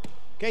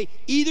 Okay?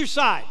 Either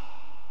side.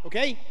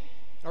 Okay?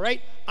 All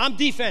right? I'm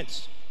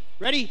defense.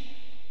 Ready?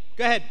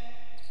 Go ahead.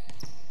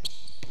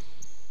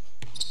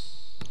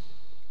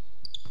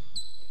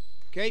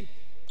 Okay?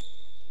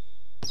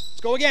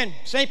 Let's go again.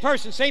 Same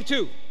person, same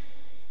two.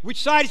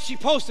 Which side is she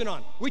posting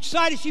on? Which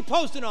side?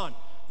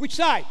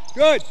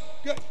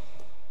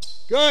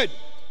 Good.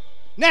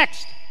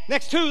 Next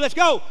two, let's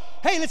go.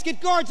 Hey, let's get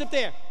guards up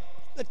there.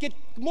 Let's get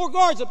more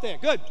guards up there.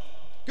 Good.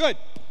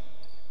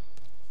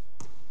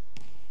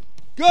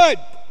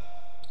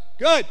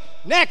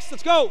 Next,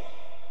 let's go.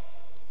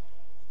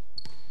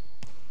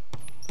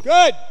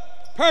 Good.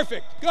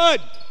 Perfect.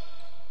 Good.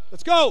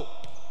 Let's go.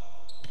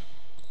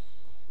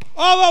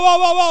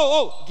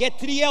 Oh. Get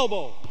to the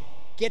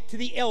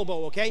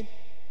elbow. Okay?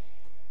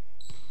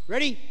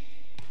 Ready?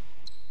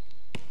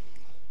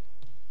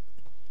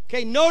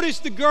 Okay, notice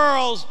the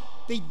girls,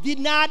 they did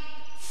not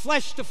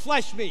flesh to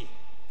flesh me.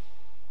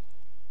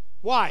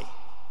 Why?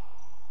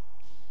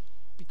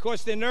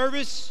 Because they're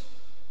nervous.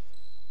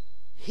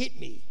 Hit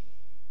me.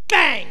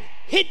 Bang!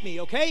 Hit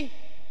me, okay?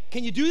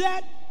 Can you do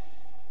that?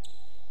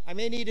 I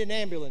may need an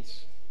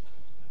ambulance.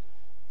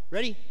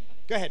 Ready?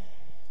 Go ahead.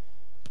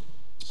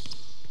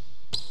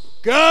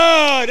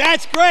 Good.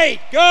 That's great.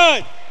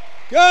 Good.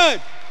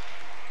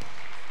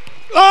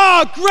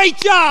 Oh, great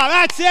job.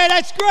 That's it.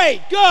 That's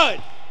great.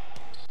 Good.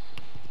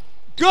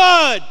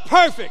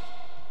 Perfect.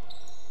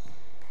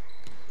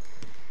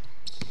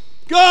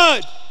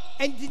 Good.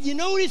 And did you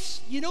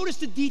notice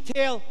the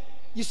detail?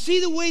 You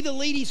see the way the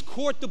ladies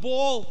court the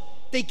ball?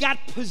 They got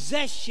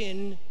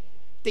possession.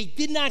 They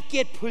did not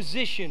get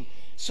position.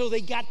 So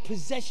they got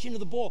possession of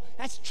the ball.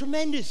 That's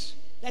tremendous.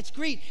 That's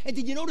great. And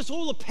did you notice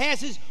all the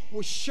passes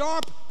were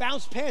sharp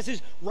bounce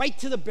passes right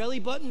to the belly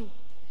button?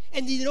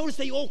 And did you notice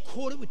they all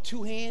caught it with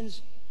two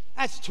hands?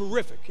 That's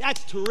terrific.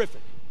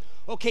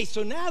 Okay,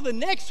 so now the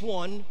next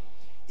one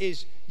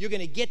is you're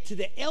going to get to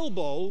the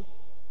elbow,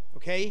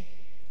 okay?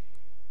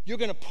 You're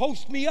going to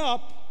post me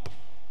up,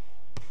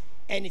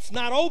 and it's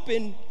not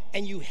open,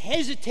 and you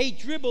hesitate,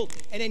 dribble,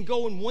 and then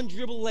go in one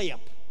dribble layup,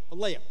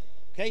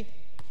 okay?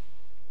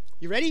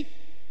 You ready?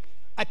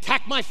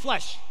 Attack my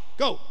flesh.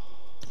 Go.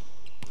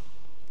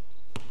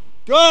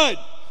 Good.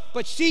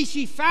 But see,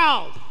 she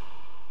fouled.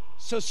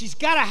 So she's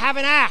got to have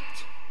an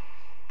act.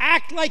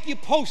 Act like you're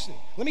posting.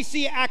 Let me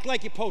see you act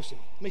like you're posting.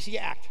 Let me see you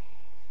act.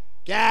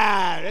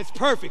 Yeah, that's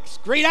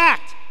perfect. Great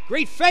act.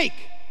 Great fake.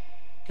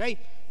 Okay,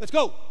 let's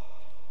go.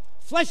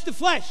 Flesh to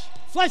flesh.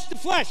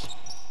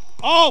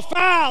 Oh,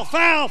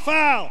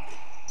 foul.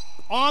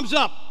 Arms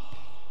up.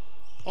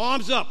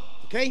 Arms up,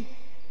 okay?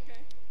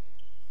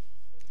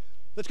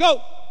 Let's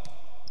go.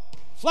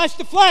 Flesh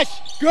to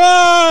flesh. Good.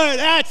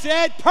 That's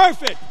it.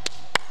 Perfect.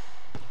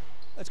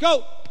 Let's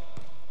go.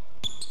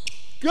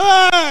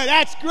 Good.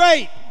 That's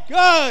great.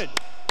 Good.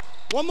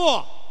 One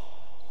more.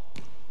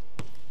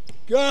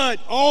 Good.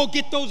 Oh,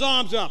 get those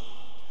arms up.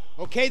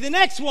 Okay, the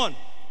next one.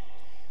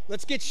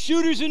 Let's get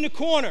shooters in the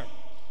corner.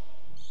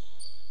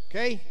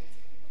 Okay?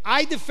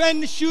 I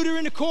defend the shooter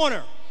in the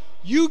corner.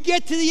 You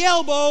get to the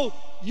elbow.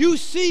 You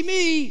see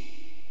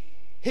me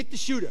hit the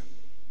shooter.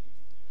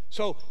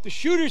 So the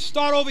shooters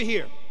start over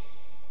here.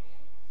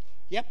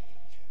 Yep.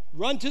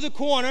 Run to the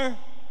corner.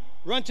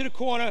 Run to the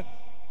corner.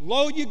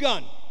 Load your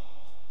gun.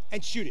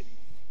 And shoot it.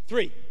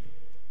 3.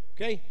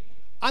 Okay?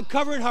 I'm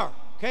covering her.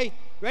 Okay?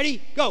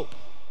 Ready? Go.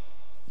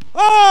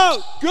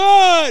 Oh,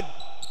 good.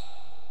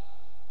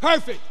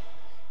 Perfect.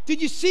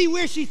 Did you see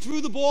where she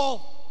threw the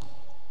ball?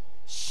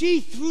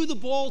 She threw the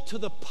ball to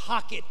the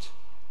pocket.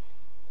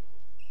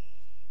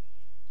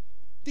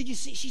 Did you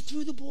see? She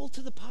threw the ball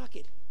to the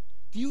pocket.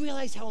 Do you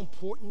realize how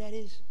important that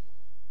is?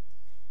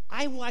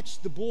 I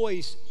watched the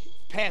boys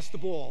pass the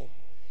ball,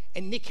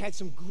 and Nick had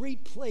some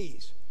great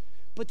plays.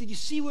 But did you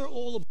see where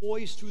all the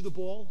boys threw the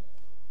ball?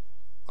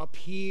 Up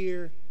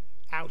here,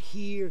 out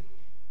here.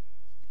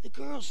 The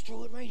girls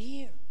threw it right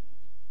here.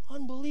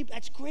 Unbelievable.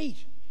 That's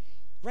great.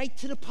 Right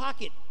to the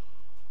pocket.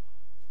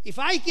 If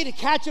I get a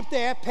catch up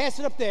there, pass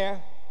it up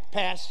there,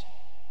 pass.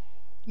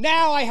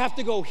 Now I have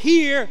to go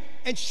here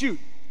and shoot.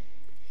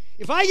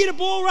 If I get a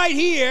ball right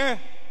here,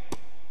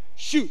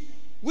 shoot.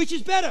 Which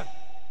is better?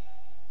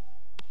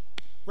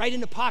 Right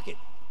in the pocket.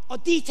 A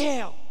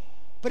detail.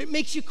 But it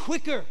makes you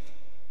quicker.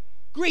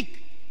 Great.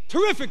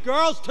 Terrific,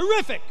 girls.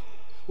 Terrific.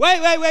 Wait.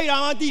 I'm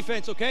on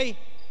defense, okay?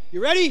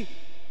 You ready?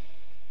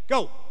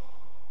 Go.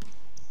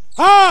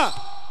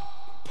 Ah!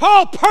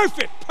 Oh,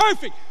 perfect.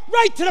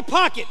 Right to the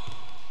pocket.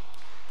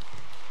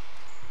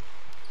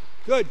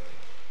 Good.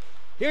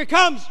 Here it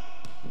comes.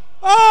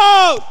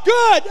 Oh,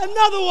 good.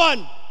 Another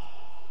one.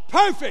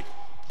 Perfect.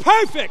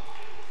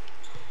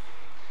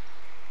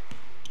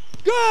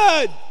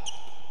 Good.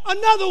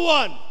 Another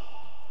one.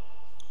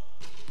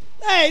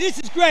 Hey, this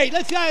is great.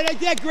 Let's go.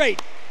 That's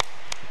great.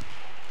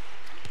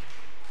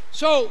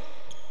 So,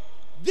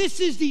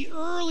 this is the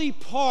early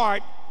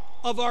part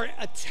of our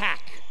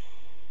attack.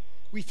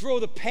 We throw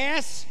the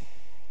pass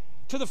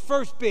to the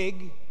first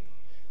big.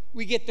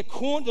 We get the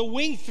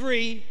wing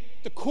 3,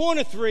 the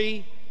corner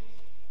 3,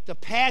 the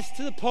pass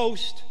to the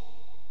post,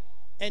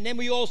 and then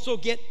we also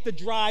get the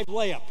drive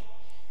layup.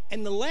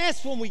 And the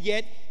last one we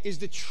get is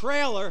the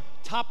trailer,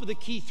 top of the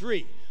key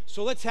 3.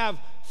 So let's have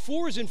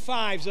 4s and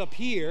 5s up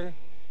here,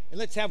 and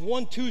let's have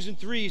 1, 2s, and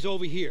 3s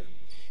over here.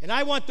 And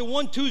I want the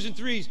 1, 2s, and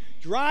 3s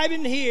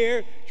driving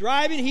here,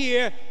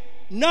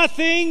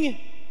 nothing,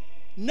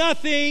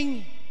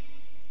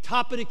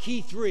 top of the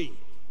key 3.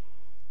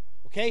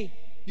 Okay?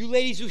 You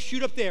ladies who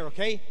shoot up there,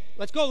 okay?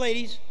 Let's go,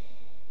 ladies.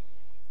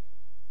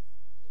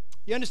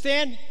 You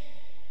understand?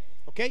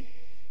 Okay?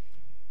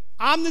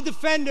 I'm the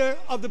defender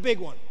of the big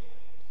one.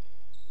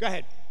 Go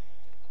ahead.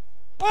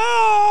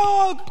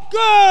 Oh,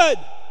 good.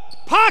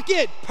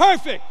 Pocket.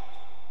 Perfect.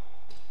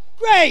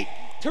 Great.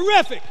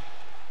 Terrific.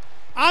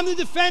 I'm the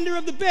defender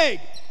of the big.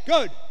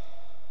 Good.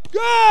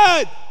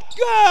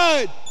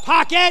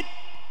 Pocket.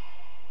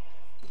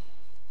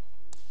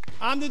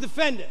 I'm the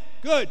defender.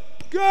 Good.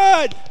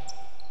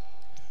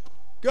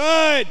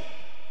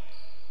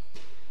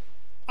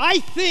 I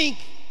think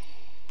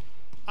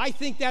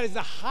that is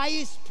the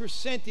highest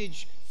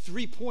percentage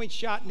three-point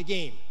shot in the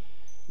game.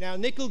 Now,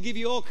 Nick will give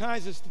you all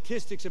kinds of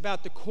statistics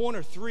about the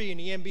corner 3 in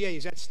the NBA.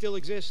 Does that still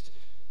exist?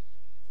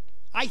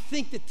 I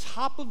think the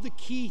top of the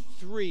key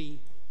 3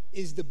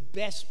 is the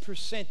best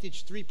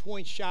percentage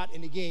three-point shot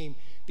in the game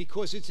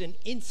because it's an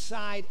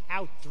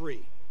inside-out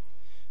 3.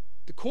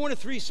 The corner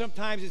 3,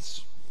 sometimes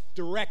it's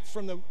direct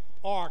from the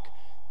arc.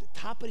 The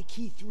top of the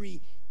key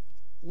 3,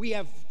 we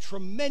have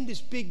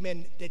tremendous big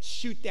men that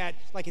shoot that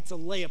like it's a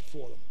layup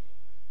for them.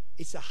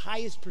 It's the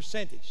highest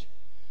percentage.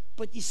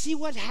 But you see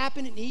what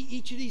happened in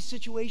each of these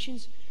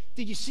situations?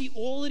 Did you see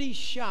all of these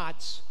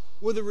shots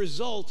were the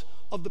result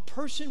of the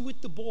person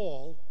with the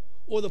ball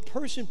or the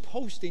person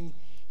posting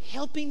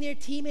helping their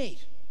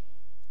teammate?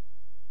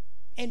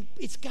 And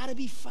it's got to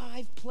be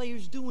 5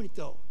 players doing it,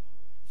 though.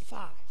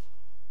 5.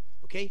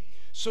 Okay?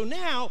 So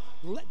now,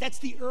 that's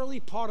the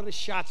early part of the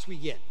shots we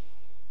get.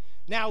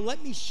 Now,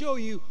 let me show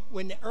you,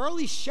 when the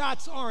early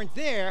shots aren't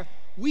there,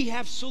 we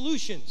have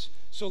solutions.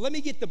 So let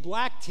me get the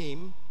black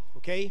team,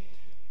 okay?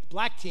 The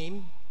black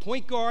team,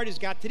 point guard has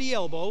got to the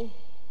elbow.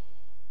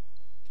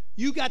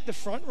 You got the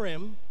front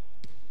rim.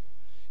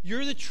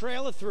 You're the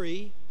trailer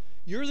 3.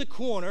 You're the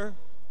corner,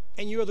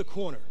 and you're the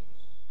corner.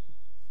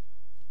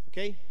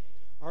 Okay?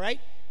 All right?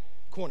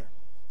 Corner.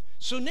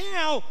 So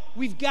now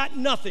we've got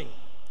nothing.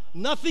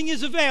 Nothing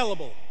is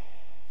available.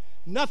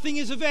 Nothing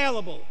is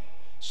available.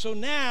 So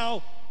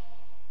now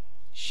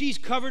she's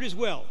covered as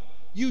well.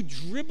 You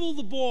dribble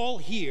the ball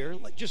here,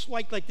 just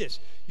like this.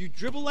 You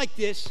dribble like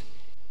this.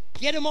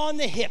 Get him on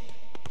the hip.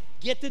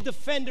 Get the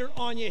defender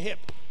on your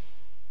hip.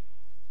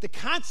 The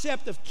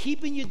concept of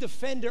keeping your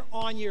defender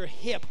on your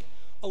hip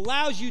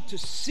allows you to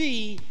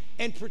see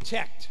and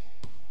protect.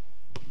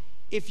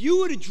 If you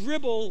were to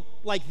dribble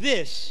like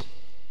this,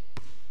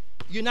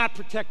 you're not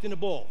protecting the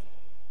ball.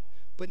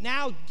 But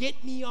now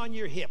get me on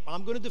your hip.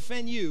 I'm going to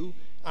defend you.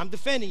 I'm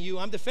defending you.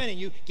 I'm defending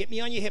you. Get me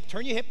on your hip.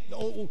 Turn your hip.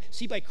 Oh,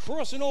 see, by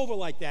crossing over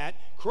like that,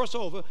 cross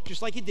over,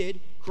 just like you did,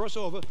 cross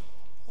over,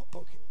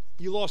 okay,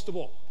 you lost the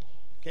ball.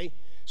 Okay?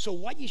 So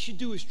what you should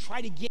do is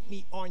try to get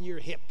me on your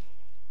hip.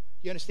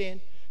 You understand?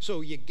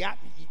 So you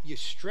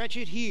stretch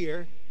it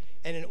here,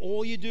 and then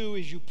all you do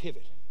is you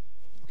pivot.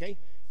 Okay?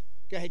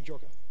 Go ahead,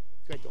 Joker.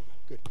 Go ahead, Joker.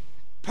 Good.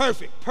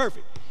 Perfect,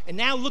 perfect. And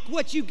now look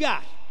what you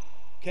got.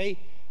 Okay?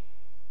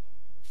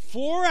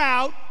 4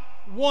 out,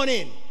 1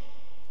 in.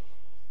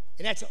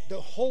 And that's the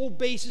whole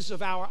basis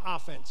of our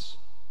offense.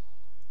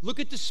 Look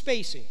at the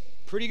spacing.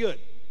 Pretty good.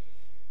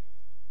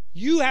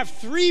 You have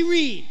 3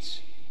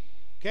 reads.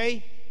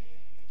 Okay?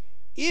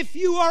 If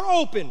you are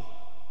open,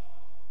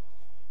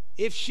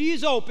 if she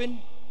is open,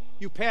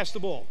 you pass the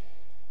ball.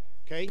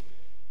 Okay?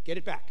 Get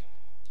it back.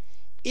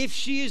 If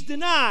she is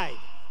denied,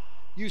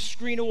 you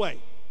screen away.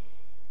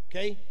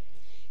 Okay?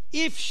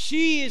 If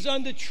she is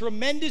under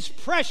tremendous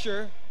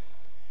pressure,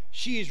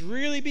 she is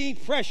really being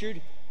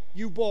pressured,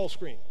 you ball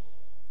screen.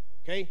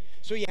 Okay?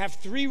 So you have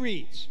 3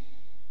 reads.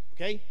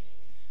 Okay?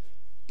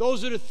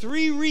 Those are the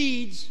 3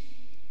 reads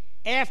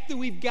after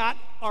we've got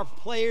our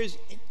players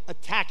in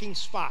attacking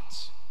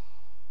spots.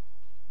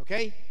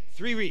 Okay?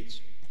 3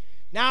 reads.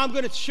 Now I'm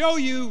going to show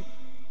you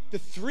the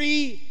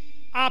 3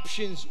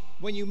 options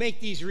when you make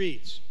these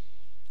reads.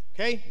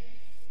 Okay?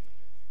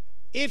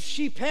 If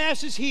she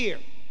passes here,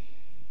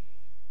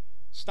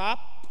 stop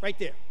right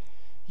there.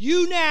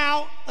 You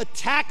now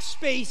attack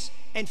space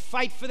and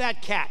fight for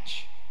that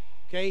catch.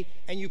 Okay?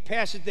 And you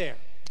pass it there.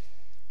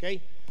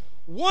 Okay?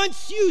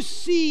 Once you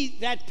see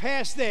that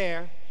pass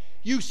there,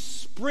 you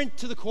sprint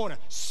to the corner.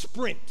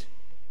 Sprint.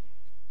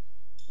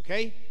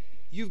 Okay?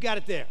 You've got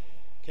it there.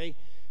 Okay?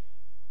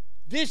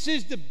 This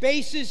is the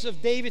basis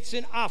of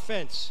Davidson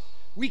offense.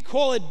 We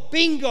call it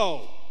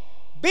bingo.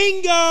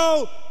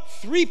 Bingo!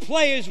 3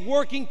 players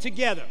working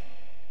together.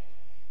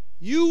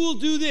 You will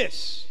do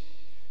this.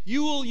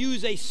 You will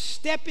use a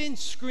step-in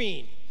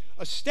screen.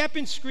 A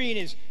step-in screen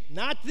is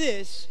not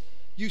this.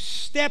 You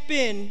step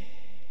in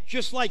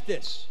just like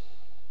this.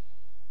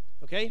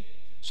 Okay?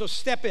 So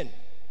step in.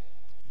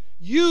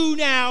 You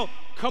now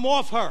come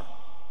off her.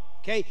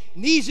 Okay?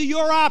 And these are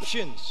your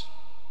options.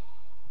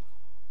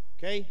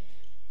 Okay?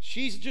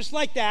 She's just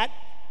like that.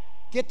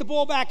 Get the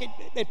ball back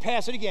and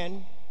pass it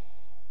again.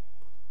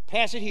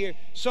 Pass it here.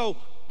 So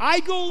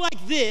I go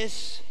like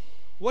this.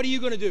 What are you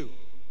going to do?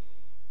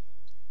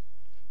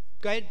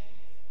 Go ahead.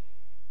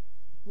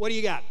 What do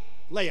you got?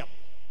 Layup.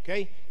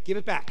 Okay? Give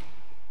it back.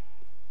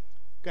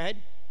 Go ahead.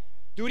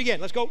 Do it again.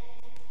 Let's go.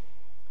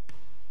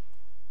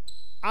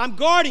 I'm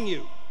guarding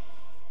you.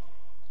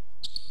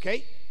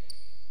 Okay?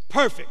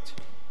 Perfect.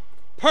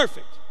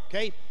 Perfect.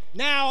 Okay?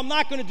 Now I'm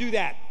not going to do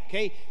that.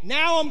 Okay?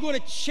 Now I'm going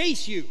to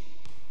chase you.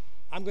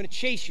 I'm going to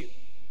chase you.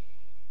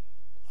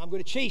 I'm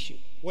going to chase you.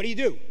 What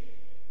do?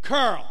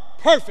 Curl.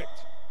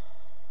 Perfect.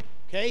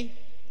 Okay?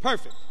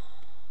 Perfect.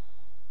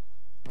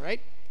 All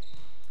right?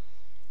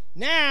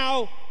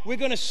 Now we're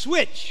going to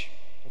switch.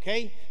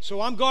 Okay?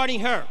 So I'm guarding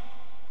her.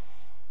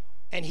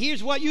 And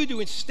here's what you do.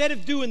 Instead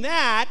of doing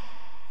that,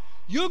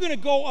 you're going to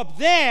go up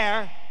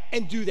there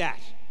and do that.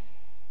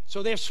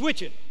 So they're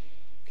switching.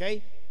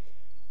 Okay?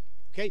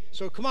 Okay?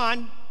 So come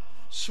on.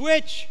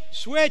 Switch,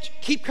 switch.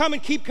 Keep coming,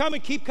 keep coming,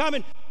 keep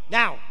coming.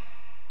 Now.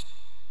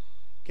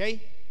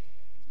 Okay?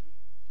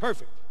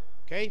 Perfect.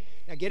 Okay?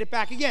 Now get it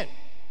back again.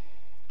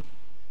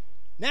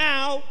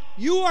 Now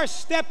you are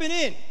stepping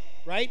in,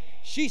 right?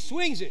 She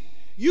swings it.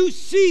 You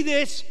see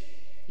this.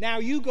 Now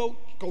you go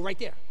right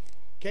there.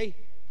 Okay?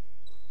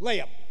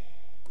 Layup.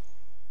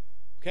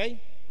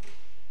 Okay?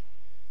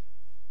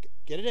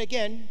 Get it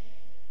again.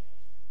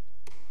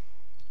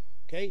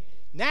 Okay?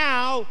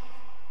 Now,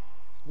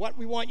 what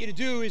we want you to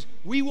do is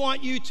we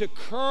want you to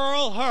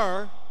curl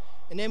her,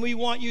 and then we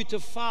want you to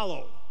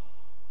follow.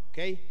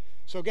 Okay?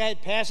 So go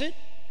ahead, pass it.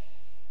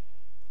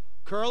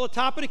 Curl the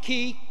top of the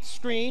key,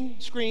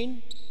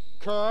 screen,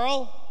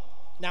 curl.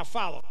 Now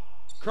follow.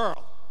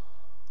 Curl.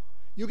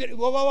 You get,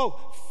 whoa.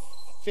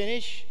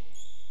 Finish.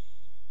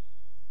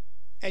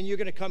 And you're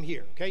going to come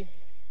here, okay?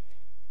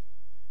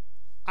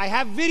 I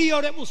have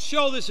video that will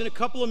show this in a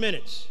couple of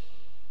minutes.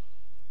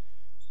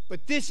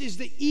 But this is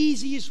the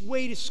easiest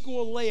way to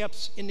score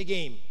layups in the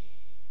game.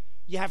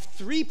 You have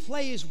 3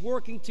 players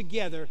working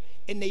together,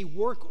 and they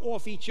work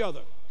off each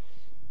other.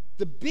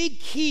 The big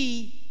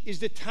key is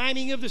the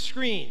timing of the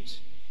screens.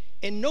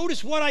 And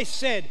notice what I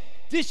said.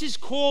 This is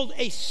called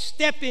a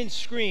step-in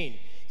screen.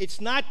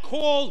 It's not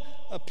called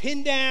a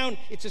pin down.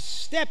 It's a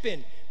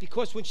step-in.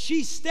 Because when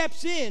she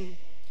steps in,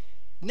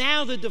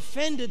 now the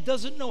defender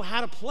doesn't know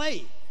how to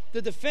play.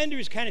 The defender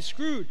is kind of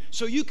screwed.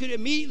 So you could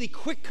immediately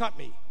quick cut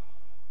me.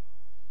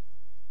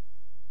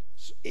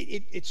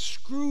 It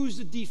screws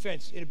the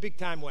defense in a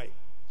big-time way.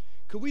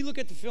 Could we look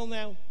at the film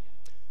now?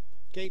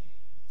 Okay.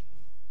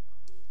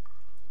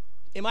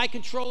 Am I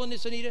controlling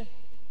this, Anita?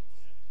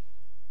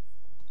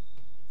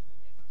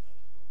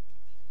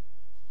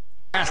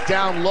 Pass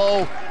down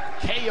low.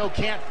 KO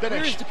can't finish.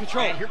 Where is the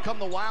control? And here come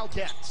the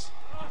Wildcats.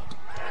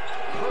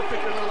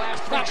 Perfect in their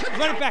last three. Stop.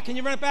 Run it back. Can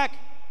you run it back?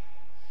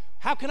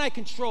 How can I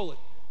control it?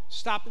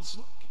 Stop and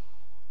look.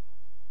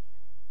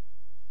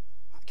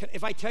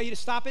 If I tell you to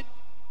stop it?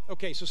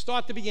 Okay, so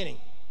start the beginning.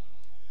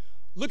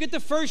 Look at the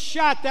first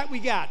shot that we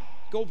got.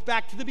 Go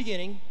back to the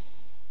beginning.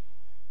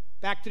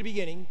 Back to the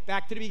beginning.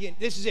 Back to the beginning.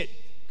 This is it.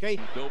 Okay?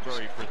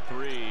 Bilberry for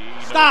three.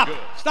 Stop. No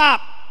good.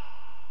 Stop.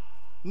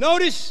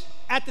 Notice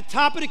at the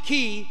top of the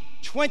key,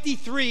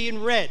 23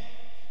 in red.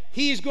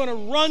 He is going to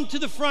run to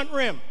the front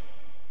rim.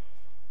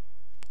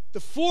 The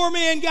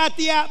four-man got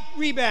the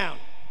rebound.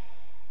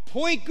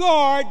 Point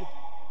guard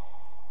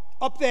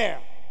up there.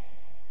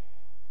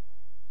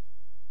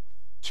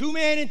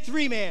 Two-man and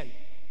three-man.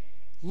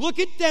 Look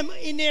at them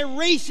in their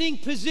racing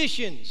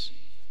positions.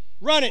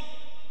 Run it.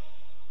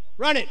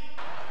 Run it.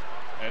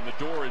 And the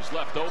door is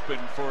left open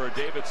for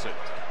Davidson.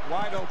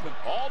 Wide open.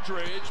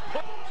 Aldridge.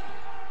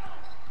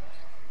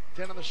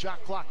 10 on the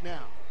shot clock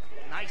now.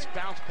 Nice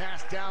bounce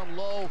pass down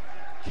low.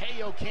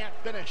 KO can't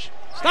finish.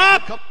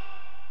 Stop!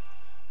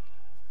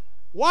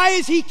 Why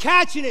is he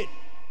catching it?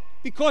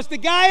 Because the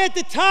guy at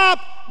the top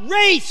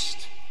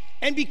raced.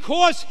 And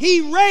because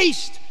he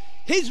raced,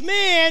 his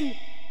man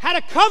had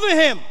to cover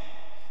him.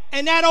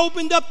 And that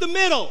opened up the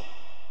middle.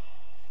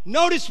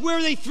 Notice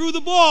where they threw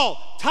the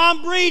ball.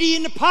 Tom Brady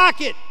in the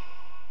pocket.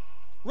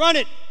 Run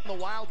it. The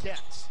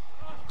Wildcats.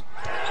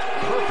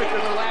 Perfect in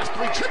their last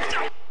three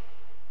trips.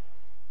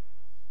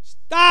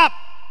 Stop.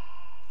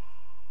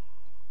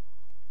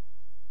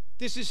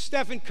 This is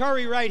Stephen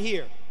Curry right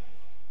here.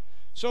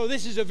 So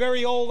this is a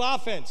very old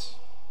offense.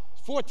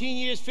 14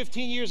 years,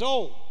 15 years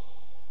old.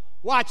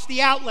 Watch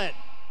the outlet.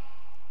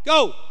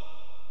 Go.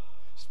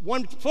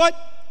 1 foot.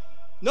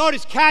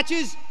 Notice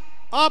catches.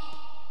 Up.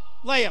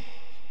 Layup.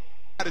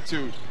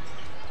 Attitude.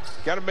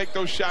 Got to make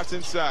those shots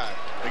inside.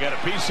 They got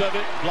a piece of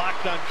it.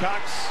 Blocked on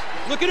Cox.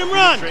 Look at him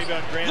run.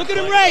 Look at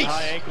him race.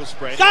 High ankle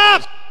sprain.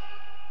 Stop.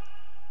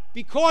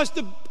 Because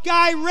the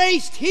guy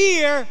raced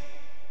here,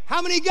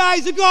 how many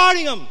guys are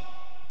guarding him?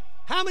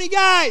 How many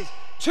guys?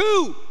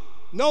 2.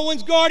 No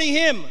one's guarding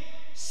him.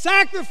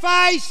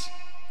 Sacrifice,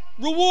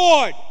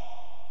 reward.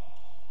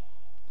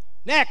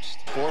 Next.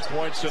 4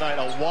 points tonight.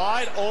 A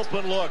wide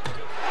open look.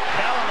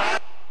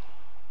 Callahan.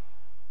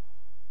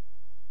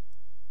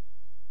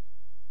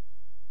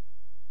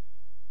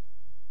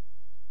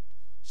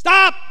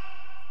 Stop.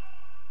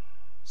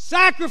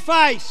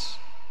 Sacrifice,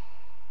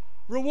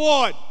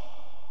 reward.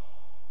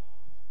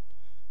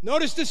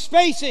 Notice the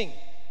spacing.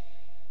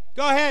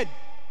 Go ahead.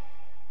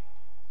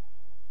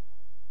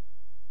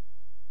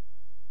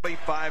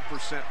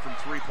 25% from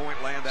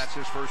three-point land. That's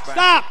his first basket.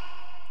 Stop.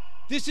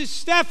 This is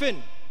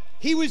Stephen.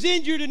 He was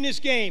injured in this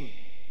game.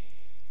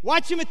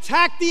 Watch him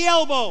attack the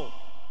elbow.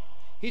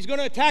 He's going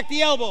to attack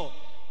the elbow.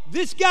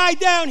 This guy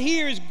down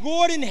here is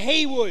Gordon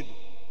Hayward,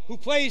 who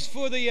plays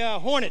for the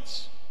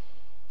Hornets.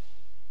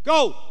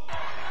 Go.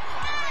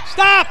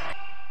 Stop.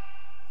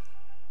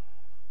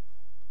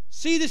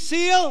 See the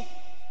seal?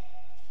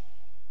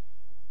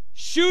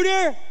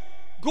 Shooter,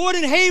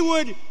 Gordon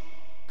Hayward,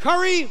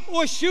 Curry,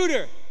 or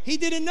shooter. He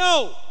didn't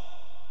know.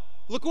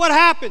 Look what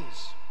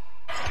happens.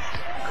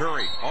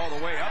 Curry all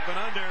the way up and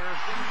under.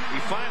 He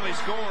finally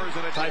scores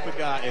and a type of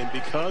guy, and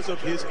because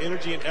of his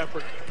energy and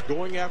effort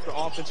going after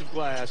offensive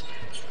glass,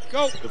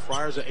 go. The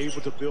Friars are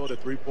able to build a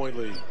three-point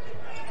lead.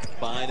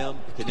 Bynum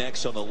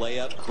connects on the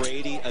layup.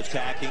 Grady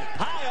attacking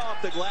high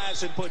off the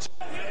glass and puts.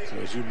 So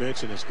as you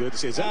mentioned, it's good to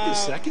see. Is that his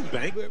second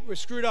bank? We're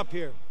screwed up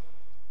here.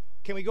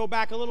 Can we go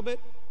back a little bit?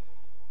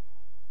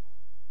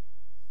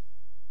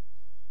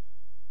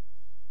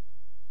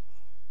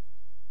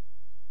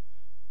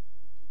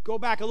 Go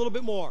back a little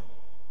bit more.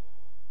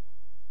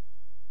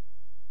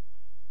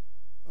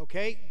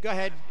 Okay, go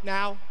ahead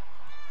now.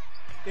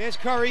 There's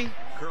Curry.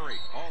 Curry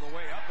all the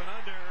way up and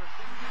under.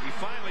 He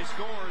finally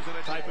scores and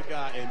a type of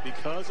guy, and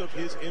because of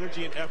his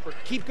energy and effort,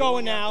 keep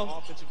going now.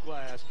 Offensive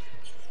glass,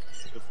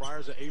 the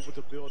Friars are able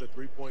to build a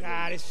three-point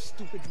lead. This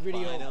stupid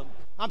video.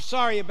 I'm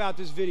sorry about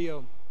this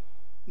video.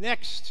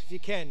 Next, if you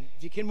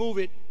can move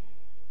it.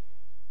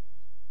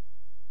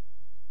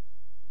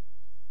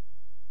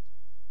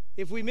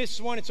 If we miss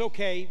one, it's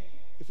okay.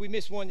 If we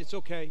miss one, it's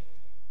okay.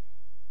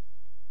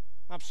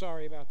 I'm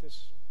sorry about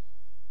this.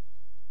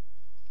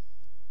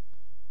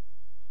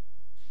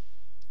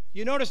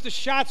 You notice the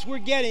shots we're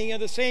getting are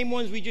the same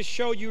ones we just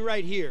showed you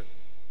right here.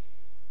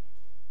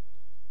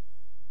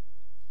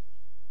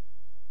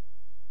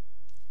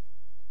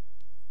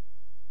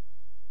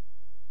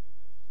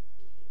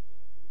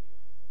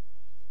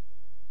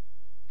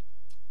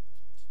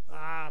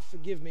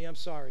 Forgive me, I'm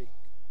sorry.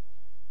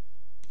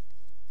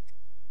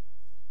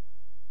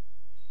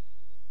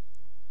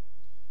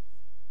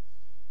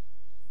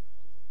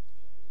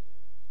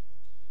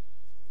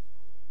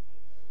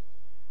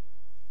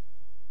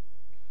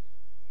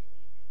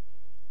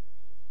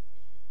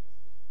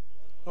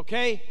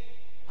 Okay?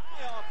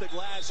 the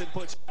glass and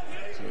puts.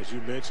 So as you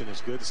mentioned,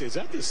 it's good to see. Is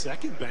that the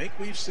second bank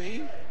we've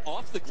seen?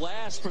 Off the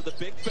glass for the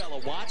big fella,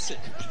 Watson.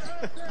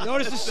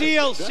 Notice the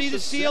seal. See the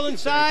seal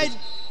inside?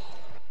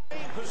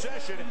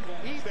 Possession,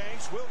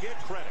 Ebanks will get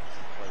credit.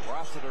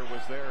 Rossiter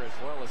was there as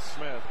well as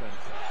Smith, and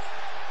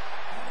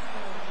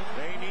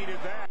they needed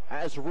that.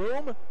 Has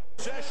room.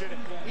 Possession,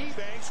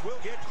 Ebanks will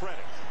get credit.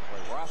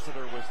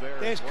 Rossiter was there.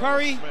 There's as well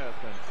Curry. As Smith,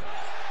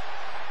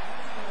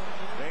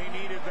 and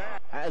they needed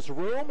that. Has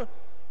room.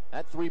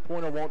 That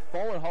three-pointer won't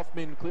fall, and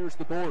Huffman clears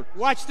the board.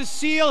 Watch the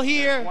seal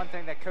here. One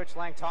thing that Coach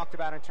Lang talked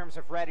about in terms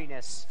of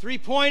readiness.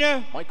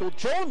 Three-pointer. Michael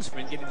Jones.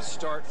 Been getting the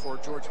start for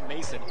George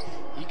Mason.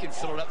 He can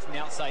fill it up from the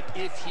outside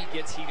if he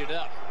gets heated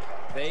up.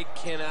 They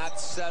cannot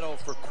settle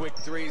for quick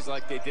threes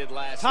like they did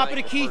last Top night.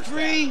 of the key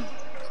three.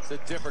 Half. It's a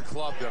different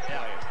club they're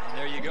playing. And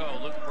there you go.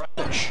 Luke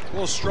A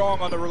little strong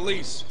on the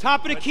release.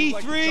 Top of the key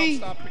three.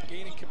 Jump stop,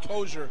 gaining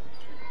composure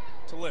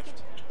to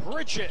lift.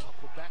 Pritchett.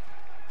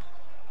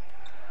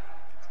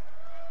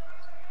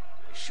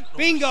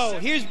 Bingo.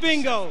 Here's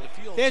bingo.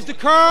 There's the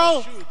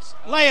curl.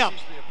 Layup.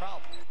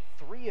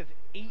 3 of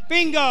 8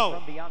 Bingo.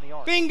 from beyond the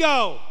arc.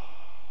 Bingo.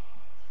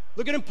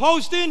 Look at him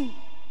posting.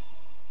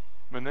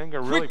 Menenga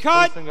really Quick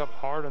cut. posting up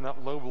hard on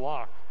that low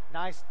block.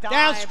 Nice dive.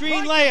 Down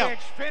screen layup.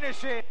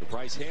 Finish it.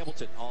 Bryce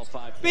Hamilton, all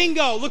 5 points.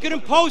 Bingo. Look at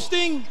him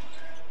posting.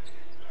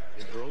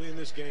 And early in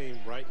this game,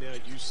 right now,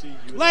 you see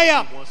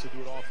Layup. wants to do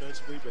it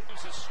offensively, but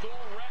It's a school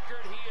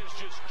record. He has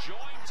just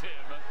joined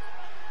him.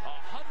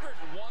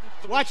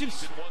 101 Watch him.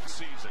 threes in one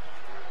season.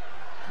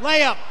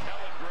 Layup.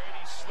 Kellen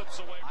Grady slips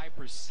away. High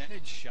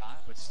percentage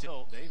shot, but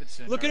still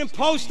Davidson. Look at him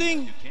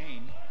posting.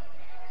 Duquesne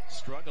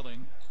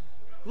struggling.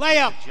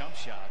 Layup. Jump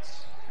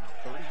shots.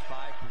 Now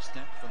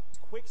 35% from.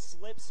 Quick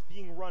slips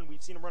being run.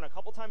 We've seen him run a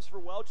couple times for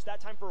Welch, that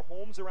time for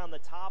Holmes around the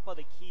top of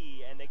the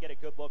key, and they get a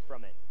good look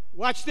from it.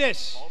 Watch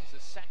this. Holmes, the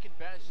second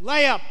best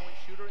Layup. point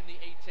shooter in the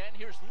A-10.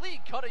 Here's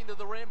Lee cutting to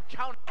the rim.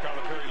 Count.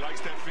 Calipari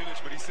likes that finish,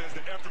 but he says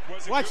the effort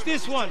wasn't Watch good.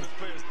 this one.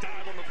 Players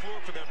dive on the floor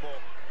for that ball.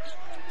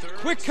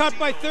 Quick cut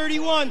by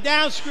 31.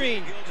 Down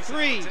screen.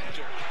 3.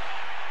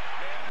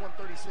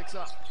 136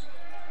 up.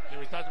 Yeah,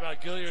 we talked about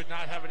Gilliard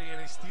not having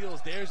any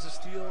steals. There's a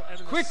steal and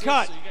an Quick assist.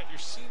 cut. So you got your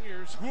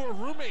seniors who are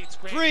roommates.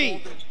 Grant 3.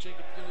 Gold and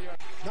Jacob Gilliard.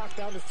 Knocked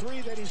down to 3,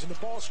 then he's in the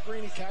ball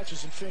screen, he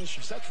catches and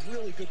finishes. That's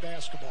really good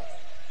basketball.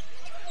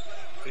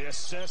 The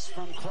assist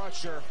from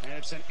Crutcher, and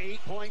it's an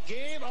 8-point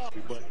game.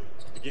 But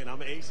again,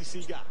 I'm an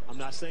ACC guy. I'm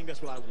not saying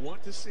that's what I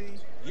want to see.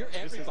 You're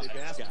This is a everybody's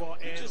basketball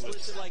guy. You just analyst.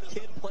 listed like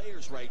 10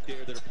 players right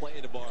there that are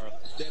playing tomorrow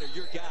that are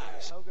your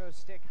guys. Pogo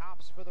stick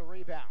hops for the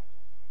rebound.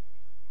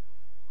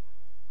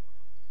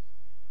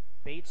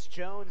 Bates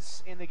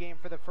Jones in the game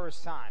for the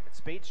first time. It's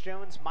Bates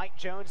Jones, Mike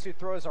Jones, who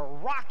throws a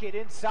rocket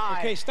inside.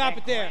 Okay, stop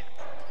it there.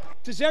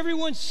 Does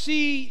everyone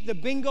see the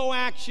bingo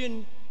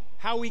action?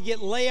 How we get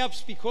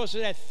layups because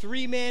of that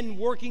 3 men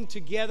working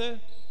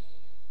together?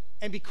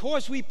 And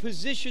because we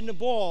position the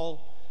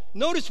ball,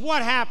 notice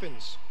what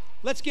happens.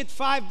 Let's get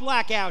 5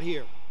 black out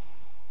here.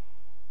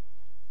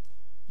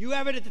 You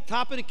have it at the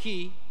top of the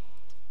key.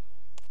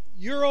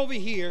 You're over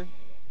here.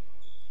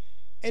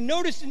 And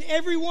notice in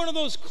every one of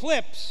those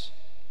clips,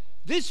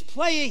 this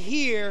player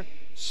here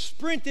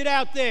sprinted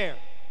out there.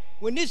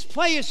 When this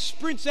player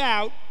sprints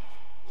out,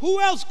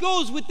 who else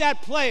goes with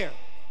that player?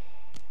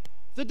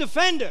 The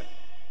defender.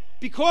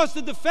 Because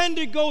the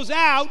defender goes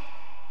out,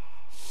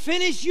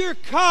 finish your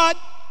cut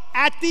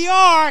at the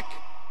arc,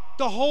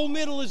 the whole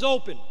middle is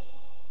open.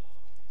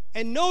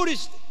 And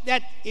notice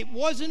that it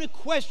wasn't a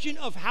question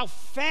of how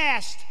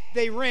fast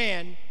they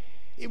ran.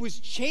 It was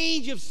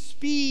change of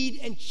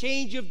speed and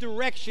change of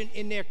direction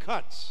in their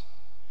cuts.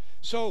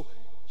 So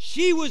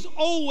she was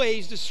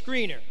always the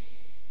screener.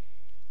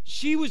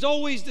 She was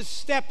always the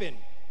step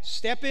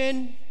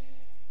in,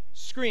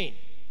 screen.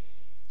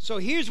 So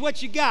here's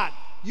what you got.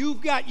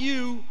 You've got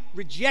you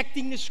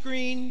rejecting the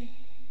screen,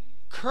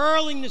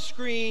 curling the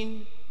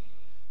screen,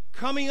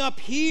 coming up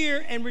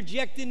here and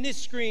rejecting this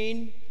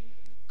screen,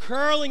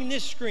 curling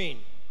this screen.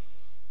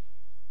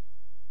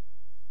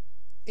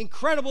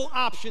 Incredible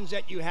options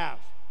that you have.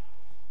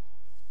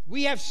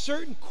 We have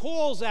certain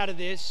calls out of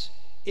this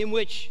in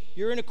which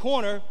you're in a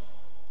corner.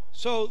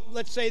 So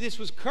let's say this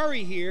was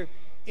Curry here.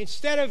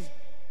 Instead of,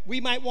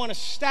 we might want a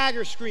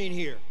stagger screen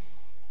here.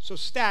 So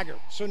stagger.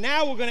 So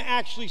now we're going to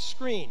actually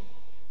screen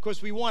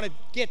because we want to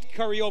get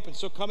Curry open.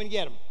 So come and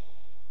get him.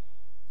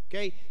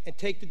 Okay? And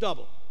take the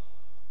double.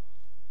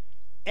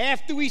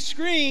 After we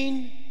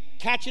screen,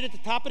 catch it at the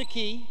top of the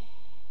key.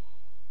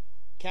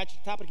 Catch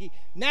at the top of the key.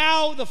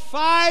 Now the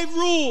 5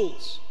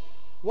 rules.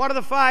 What are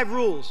the 5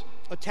 rules?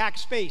 Attack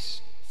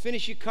space.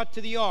 Finish your cut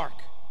to the arc.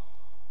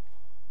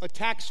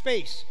 Attack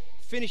space.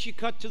 Finish your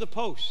cut to the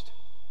post.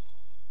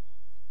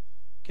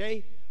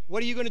 Okay?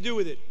 What are you going to do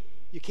with it?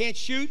 You can't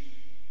shoot?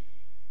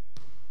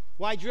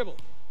 Why dribble?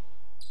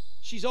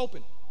 She's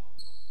open.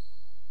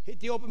 Hit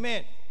the open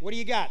man. What do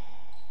you got?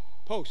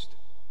 Post.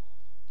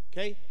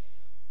 Okay?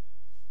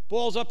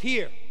 Ball's up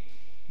here.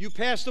 You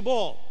pass the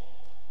ball.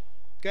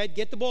 Okay?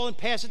 Get the ball and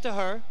pass it to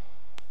her.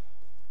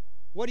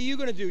 What are you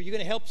going to do? You're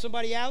going to help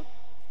somebody out?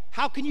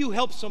 How can you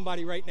help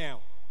somebody right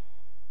now?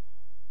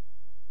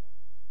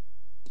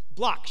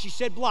 Block. She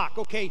said block.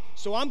 Okay,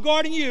 so I'm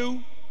guarding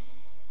you.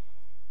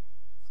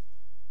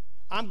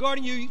 I'm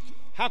guarding you.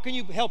 How can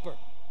you help her?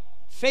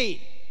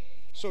 Fade.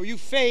 So you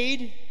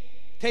fade,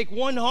 take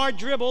one hard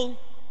dribble.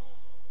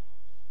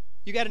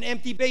 You got an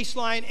empty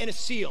baseline and a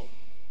seal.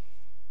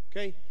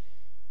 Okay?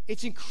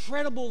 It's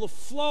incredible the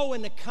flow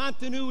and the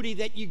continuity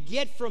that you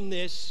get from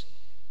this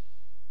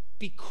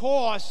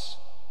because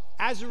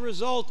as a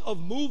result of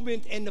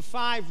movement and the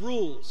 5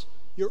 rules,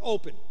 you're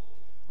open.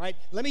 Right?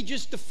 Let me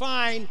just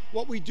define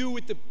what we do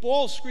with the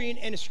ball screen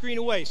and the screen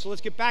away. So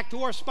let's get back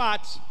to our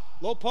spots.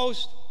 Low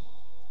post.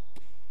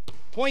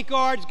 Point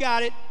guard's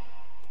got it.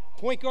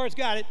 Point guard's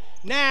got it.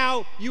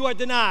 Now you are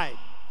denied.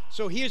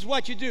 So here's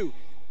what you do.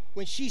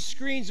 When she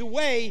screens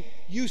away,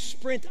 you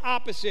sprint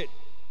opposite.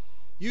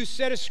 You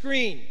set a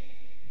screen.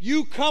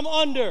 You come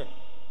under.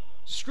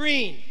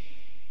 Screen.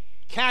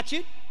 Catch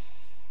it.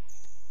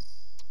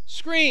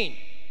 Screen.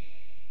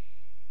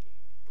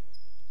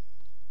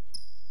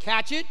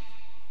 Catch it.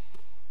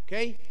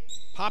 Okay.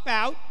 Pop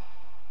out.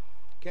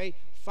 Okay.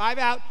 5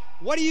 out.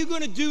 What are you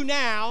going to do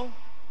now?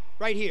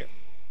 Right here.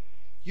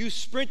 You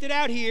sprinted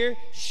out here.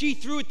 She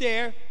threw it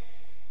there.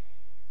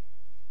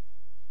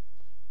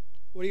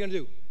 What are you going to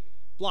do?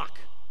 Block.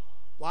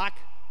 Block.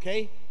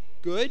 Okay.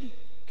 Good.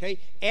 Okay.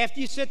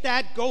 After you set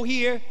that, go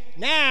here.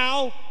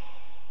 Now,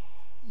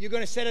 you're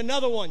going to set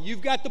another one.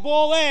 You've got the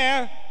ball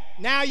there.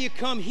 Now you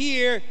come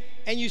here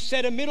and you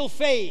set a middle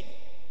fade.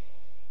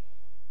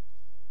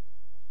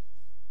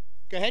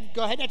 Go ahead.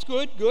 Go ahead. That's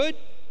good. Good.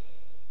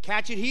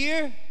 Catch it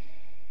here.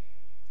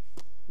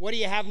 What do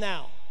you have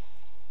now?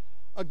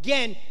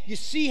 Again, you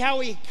see how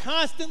we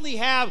constantly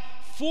have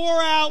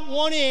 4 out,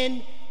 1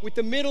 in with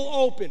the middle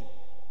open.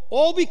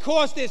 All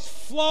because there's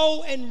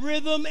flow and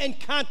rhythm and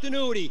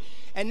continuity.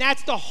 And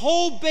that's the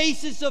whole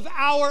basis of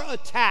our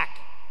attack.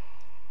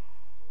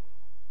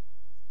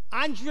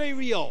 Andre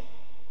Rieu.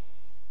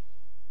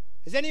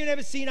 Has anyone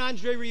ever seen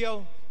Andre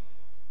Rieu?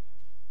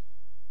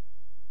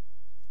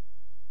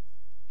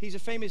 He's a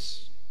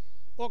famous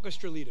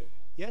orchestra leader,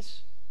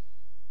 yes?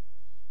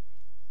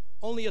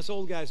 Only us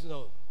old guys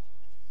know.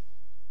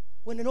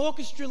 When an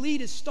orchestra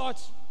leader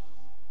starts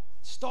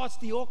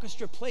the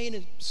orchestra playing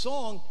a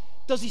song,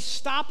 does he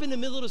stop in the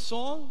middle of the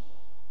song?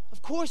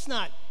 Of course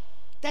not.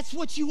 That's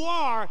what you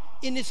are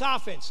in this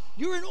offense.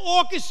 You're an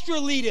orchestra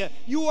leader.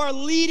 You are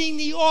leading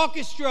the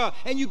orchestra,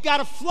 and you've got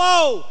to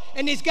flow,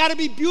 and there's got to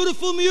be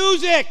beautiful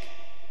music.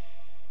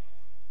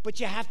 But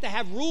you have to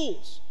have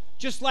rules.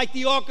 Just like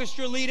the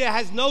orchestra leader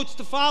has notes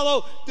to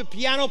follow, the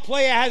piano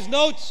player has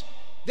notes.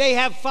 They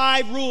have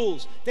 5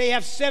 rules. They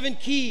have 7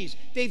 keys.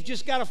 They've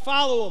just got to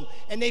follow them,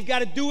 and they've got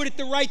to do it at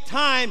the right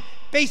time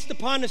based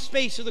upon the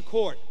space of the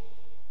court.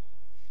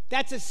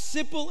 That's as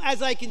simple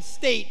as I can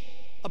state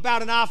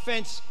about an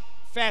offense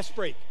fast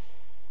break.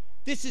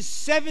 This is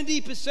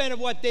 70% of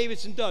what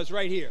Davidson does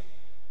right here.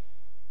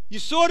 You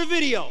saw the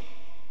video.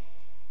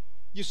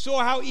 You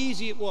saw how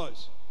easy it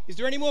was. Is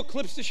there any more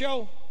clips to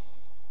show?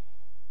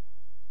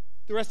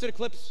 The rest of the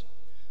clips?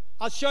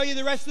 I'll show you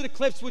the rest of the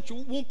clips, which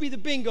won't be the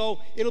bingo.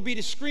 It'll be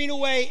the screen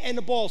away and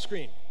the ball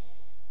screen.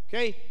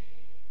 Okay?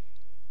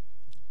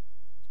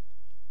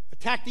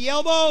 Attack the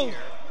elbow.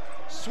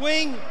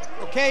 Swing.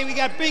 Okay, we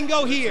got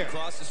bingo here.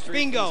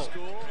 Bingo.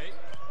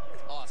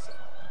 Awesome.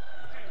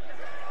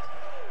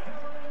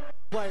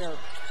 Player,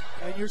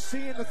 and you're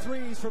seeing the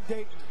threes from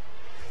Dayton.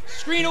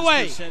 Screen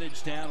away.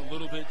 Percentage down a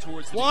little bit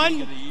towards the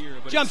beginning of the year,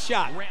 but jump it's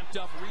shot. Ramped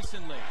up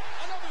recently.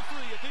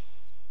 Another 3.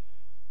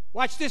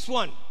 Watch this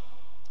one.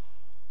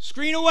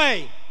 Screen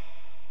away.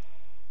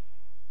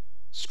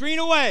 Screen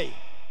away.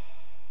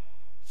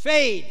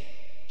 Fade.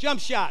 Jump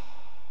shot.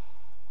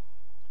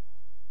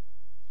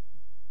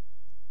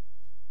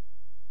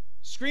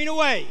 Screen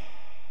away.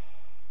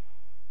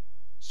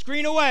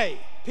 Screen away.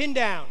 Pin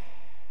down.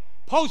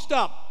 Post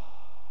up.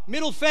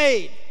 Middle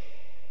fade.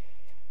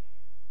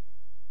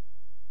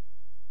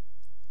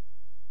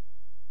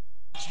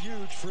 It's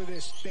huge for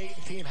this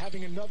Dayton team,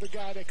 having another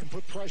guy that can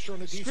put pressure on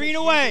the defense. Screen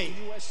away.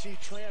 USC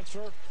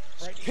transfer.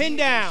 Right? Pin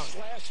down.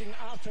 Slashing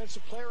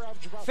offensive player,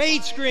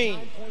 fade screen.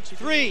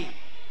 3.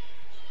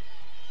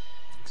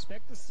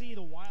 Expect to see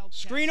the Wildcats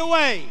screen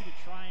away.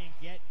 To try and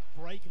get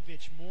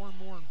Brajkovic more and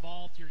more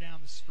involved here down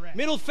the stretch.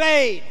 Middle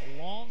fade.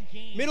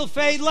 Middle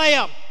fade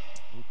layup.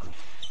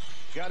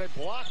 Got it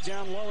blocked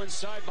down low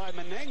inside by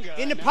Menenga.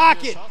 In the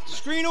pocket.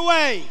 Screen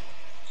away.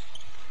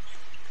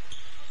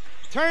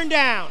 Turn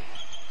down.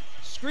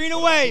 Screen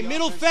away.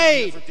 Middle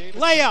fade.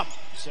 Layup.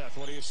 Seth,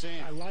 what are you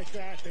seeing? I like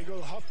that. They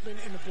go Huffman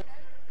in the block.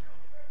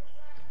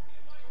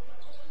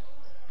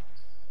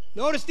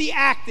 Notice the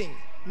acting.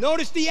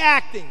 Notice the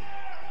acting.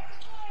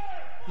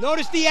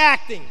 Notice the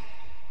acting.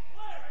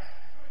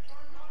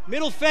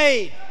 Middle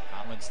fade.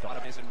 Collins thought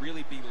of and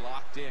really be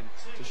locked in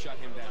to shut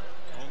him down.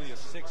 Only a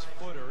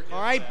 6-footer.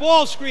 All right,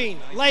 ball screen,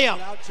 layup.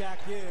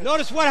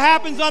 Notice what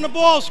happens on the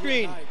ball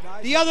screen.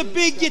 The other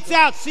big gets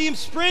out. See him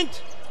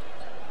sprint?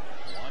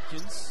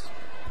 Watkins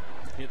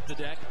hit the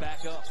deck,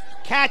 back up.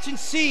 Catch and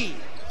see.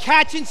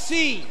 Catch and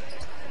see.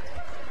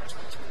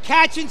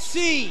 Catch and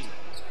see.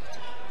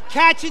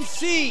 Catch and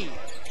see.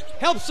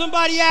 Help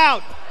somebody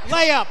out.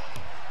 Layup.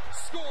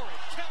 Scoring,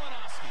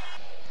 Kalinowski.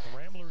 The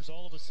Ramblers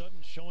all of a sudden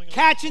showing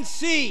Catch and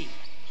see.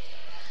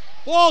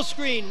 Ball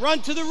screen.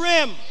 Run to the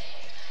rim.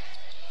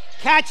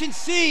 Catch and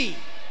see.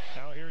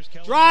 Now here's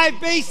Drive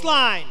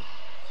baseline.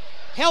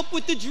 Help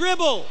with the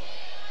dribble.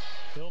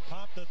 He'll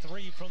pop the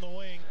three from the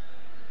wing.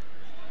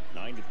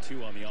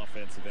 9-2 on the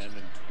offensive end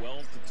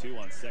and 12-2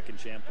 on second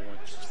chance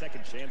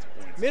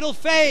points. Middle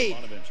fade.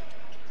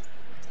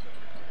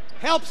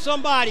 Help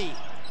somebody.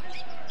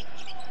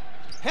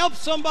 Help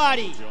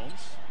somebody. Jones.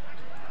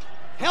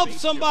 Help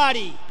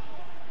somebody.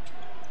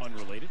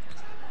 Unrelated.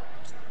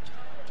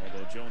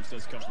 Although Jones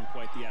does come from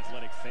quite the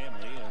athletic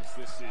family, as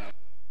this is.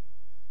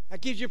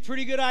 That gives you a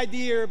pretty good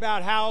idea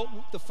about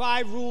how the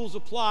 5 rules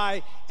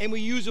apply, and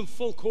we use them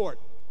full court.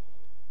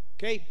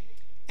 Okay?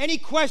 Any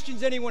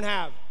questions anyone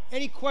have?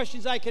 Any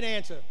questions I can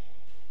answer?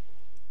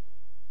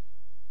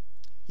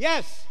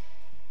 Yes?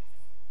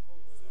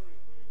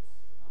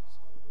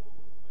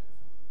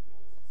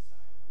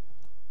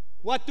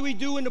 What do we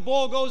do when the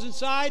ball goes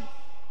inside?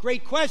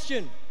 Great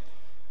question.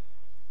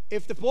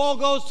 If the ball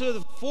goes to the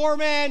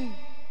 4-man,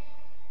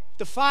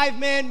 the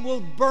 5-man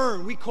will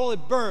burn. We call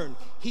it burn.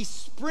 He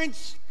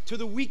sprints to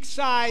the weak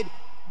side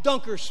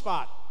dunker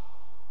spot.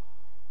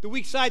 The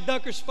weak side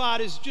dunker spot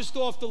is just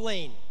off the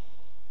lane.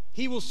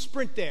 He will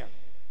sprint there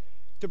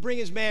to bring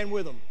his man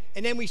with him.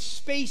 And then we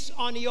space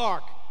on the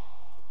arc.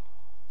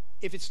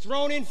 If it's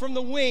thrown in from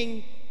the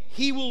wing,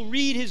 he will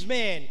read his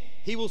man.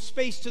 He will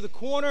space to the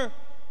corner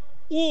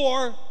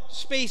or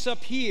space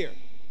up here.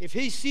 If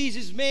he sees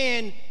his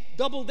man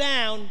double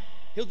down,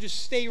 he'll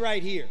just stay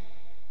right here.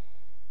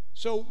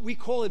 So we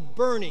call it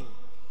burning.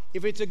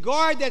 If it's a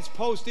guard that's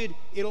posted,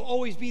 it'll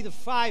always be the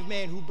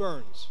 5-man who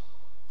burns.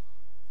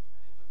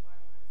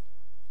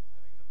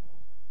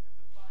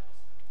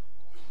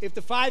 If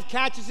the 5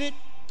 catches it,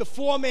 the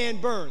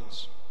 4-man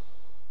burns.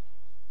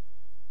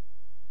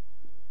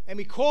 And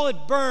we call it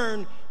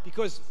burn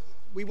because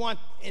we want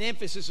an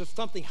emphasis of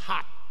something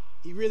hot.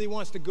 He really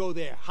wants to go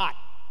there, hot.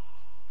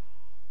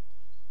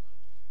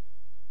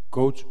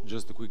 Coach,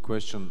 just a quick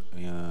question.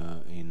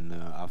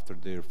 After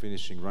they're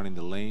finishing running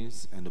the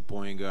lanes and the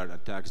point guard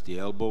attacks the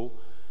elbow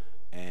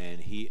and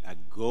he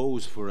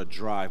goes for a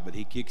drive, but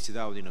he kicks it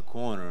out in a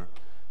corner,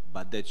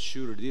 but that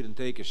shooter didn't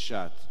take a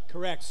shot.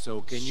 Correct. So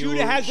can Shooter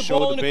you has the show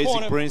ball the in the basic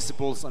corner.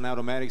 principles and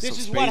automatics This of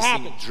is spacing, what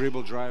happened.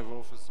 dribble, drive,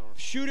 offense? Or?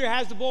 Shooter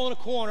has the ball in the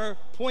corner.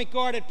 Point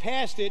guard had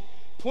passed it.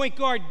 Point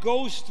guard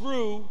goes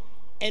through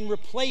and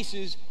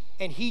replaces,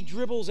 and he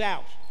dribbles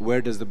out.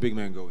 Where does the big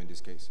man go in this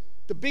case?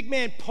 The big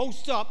man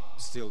posts up.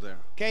 Still there.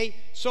 Okay,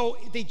 so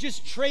they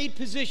just trade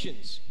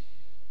positions.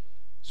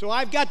 So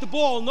I've got the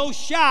ball, no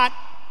shot,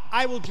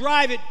 I will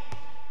drive it.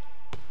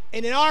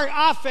 And in our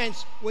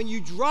offense, when you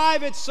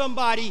drive at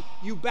somebody,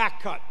 you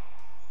back cut.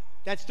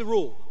 That's the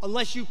rule,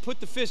 unless you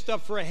put the fist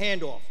up for a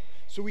handoff.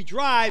 So we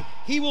drive,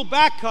 he will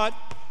back cut,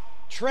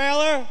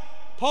 trailer,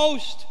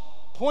 post,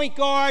 point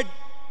guard,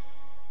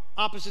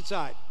 opposite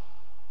side.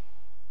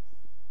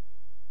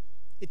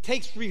 It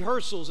takes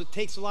rehearsals, it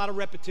takes a lot of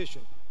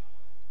repetition.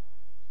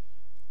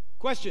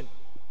 Question?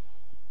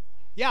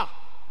 Yeah.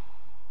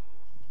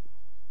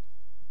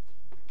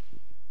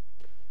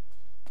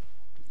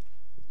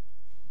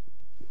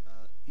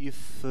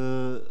 If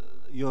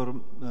your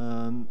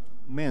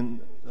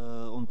men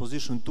on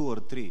position 2 or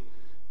 3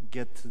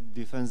 get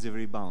defensive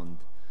rebound,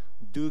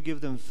 do you give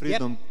them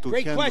freedom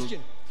to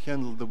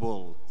handle the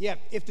ball? Yeah,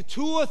 if the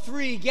 2 or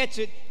 3 gets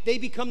it, they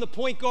become the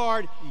point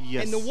guard,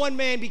 and the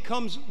 1-man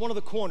becomes one of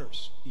the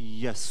corners.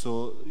 Yes,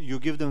 so you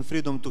give them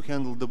freedom to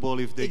handle the ball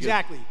if they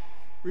Exactly.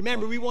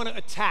 Remember, we want to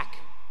attack.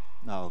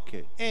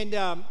 Okay.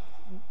 And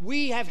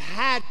we have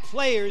had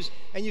players,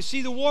 and you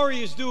see the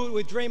Warriors do it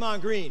with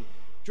Draymond Green.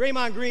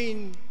 Draymond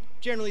Green,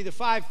 generally the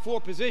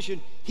 5-4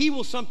 position, he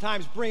will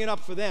sometimes bring it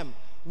up for them.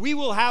 We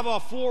will have our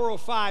 4 or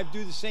 5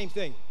 do the same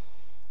thing.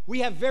 We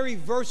have very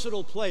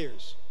versatile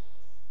players.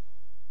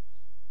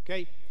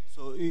 Okay?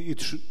 So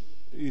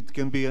it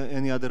can be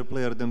any other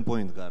player than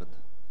point guard?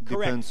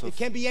 Correct. It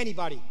can be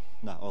anybody.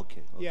 No,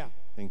 okay. Yeah.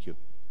 Thank you.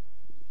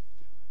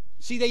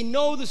 See, they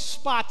know the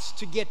spots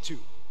to get to.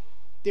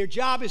 Their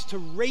job is to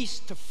race,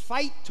 to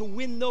fight, to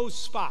win those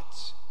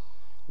spots.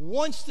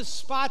 Once the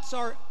spots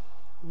are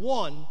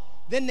won,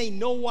 then they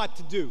know what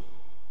to do.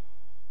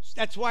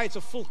 That's why it's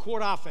a full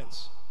court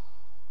offense.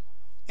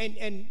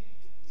 And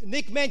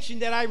Nick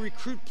mentioned that I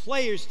recruit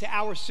players to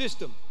our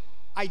system.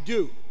 I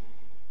do.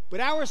 But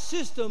our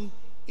system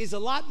is a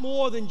lot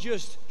more than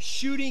just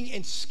shooting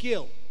and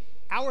skill.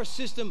 Our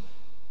system,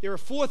 there are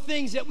 4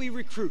 things that we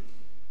recruit.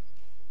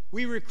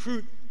 We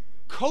recruit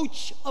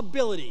coach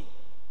ability.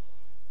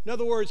 In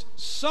other words,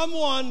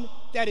 someone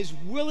that is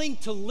willing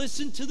to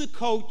listen to the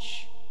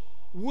coach,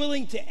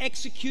 willing to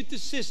execute the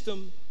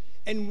system,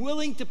 and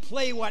willing to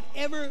play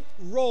whatever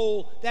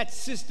role that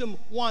system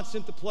wants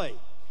them to play.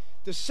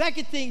 The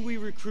second thing we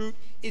recruit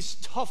is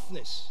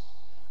toughness.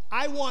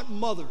 I want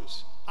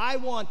mothers. I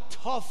want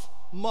tough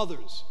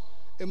mothers.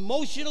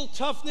 Emotional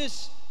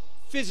toughness,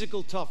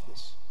 physical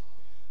toughness.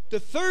 The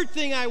third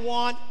thing I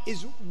want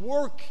is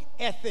work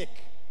ethic,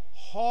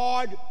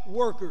 hard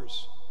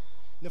workers.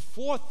 And the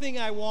fourth thing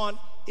I want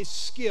is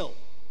skill.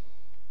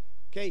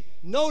 Okay,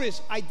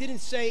 notice I didn't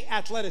say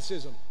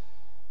athleticism.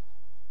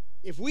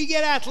 If we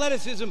get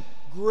athleticism,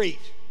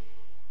 great.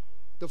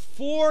 The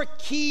four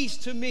keys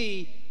to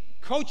me: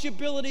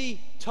 coachability,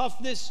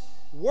 toughness,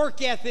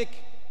 work ethic,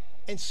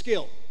 and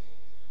skill.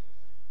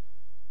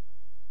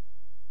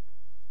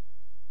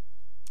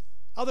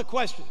 Other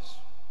questions?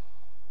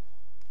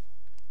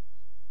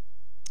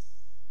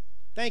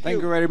 Thank you.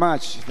 Thank you very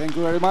much. Thank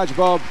you very much,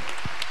 Bob.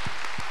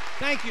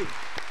 Thank you.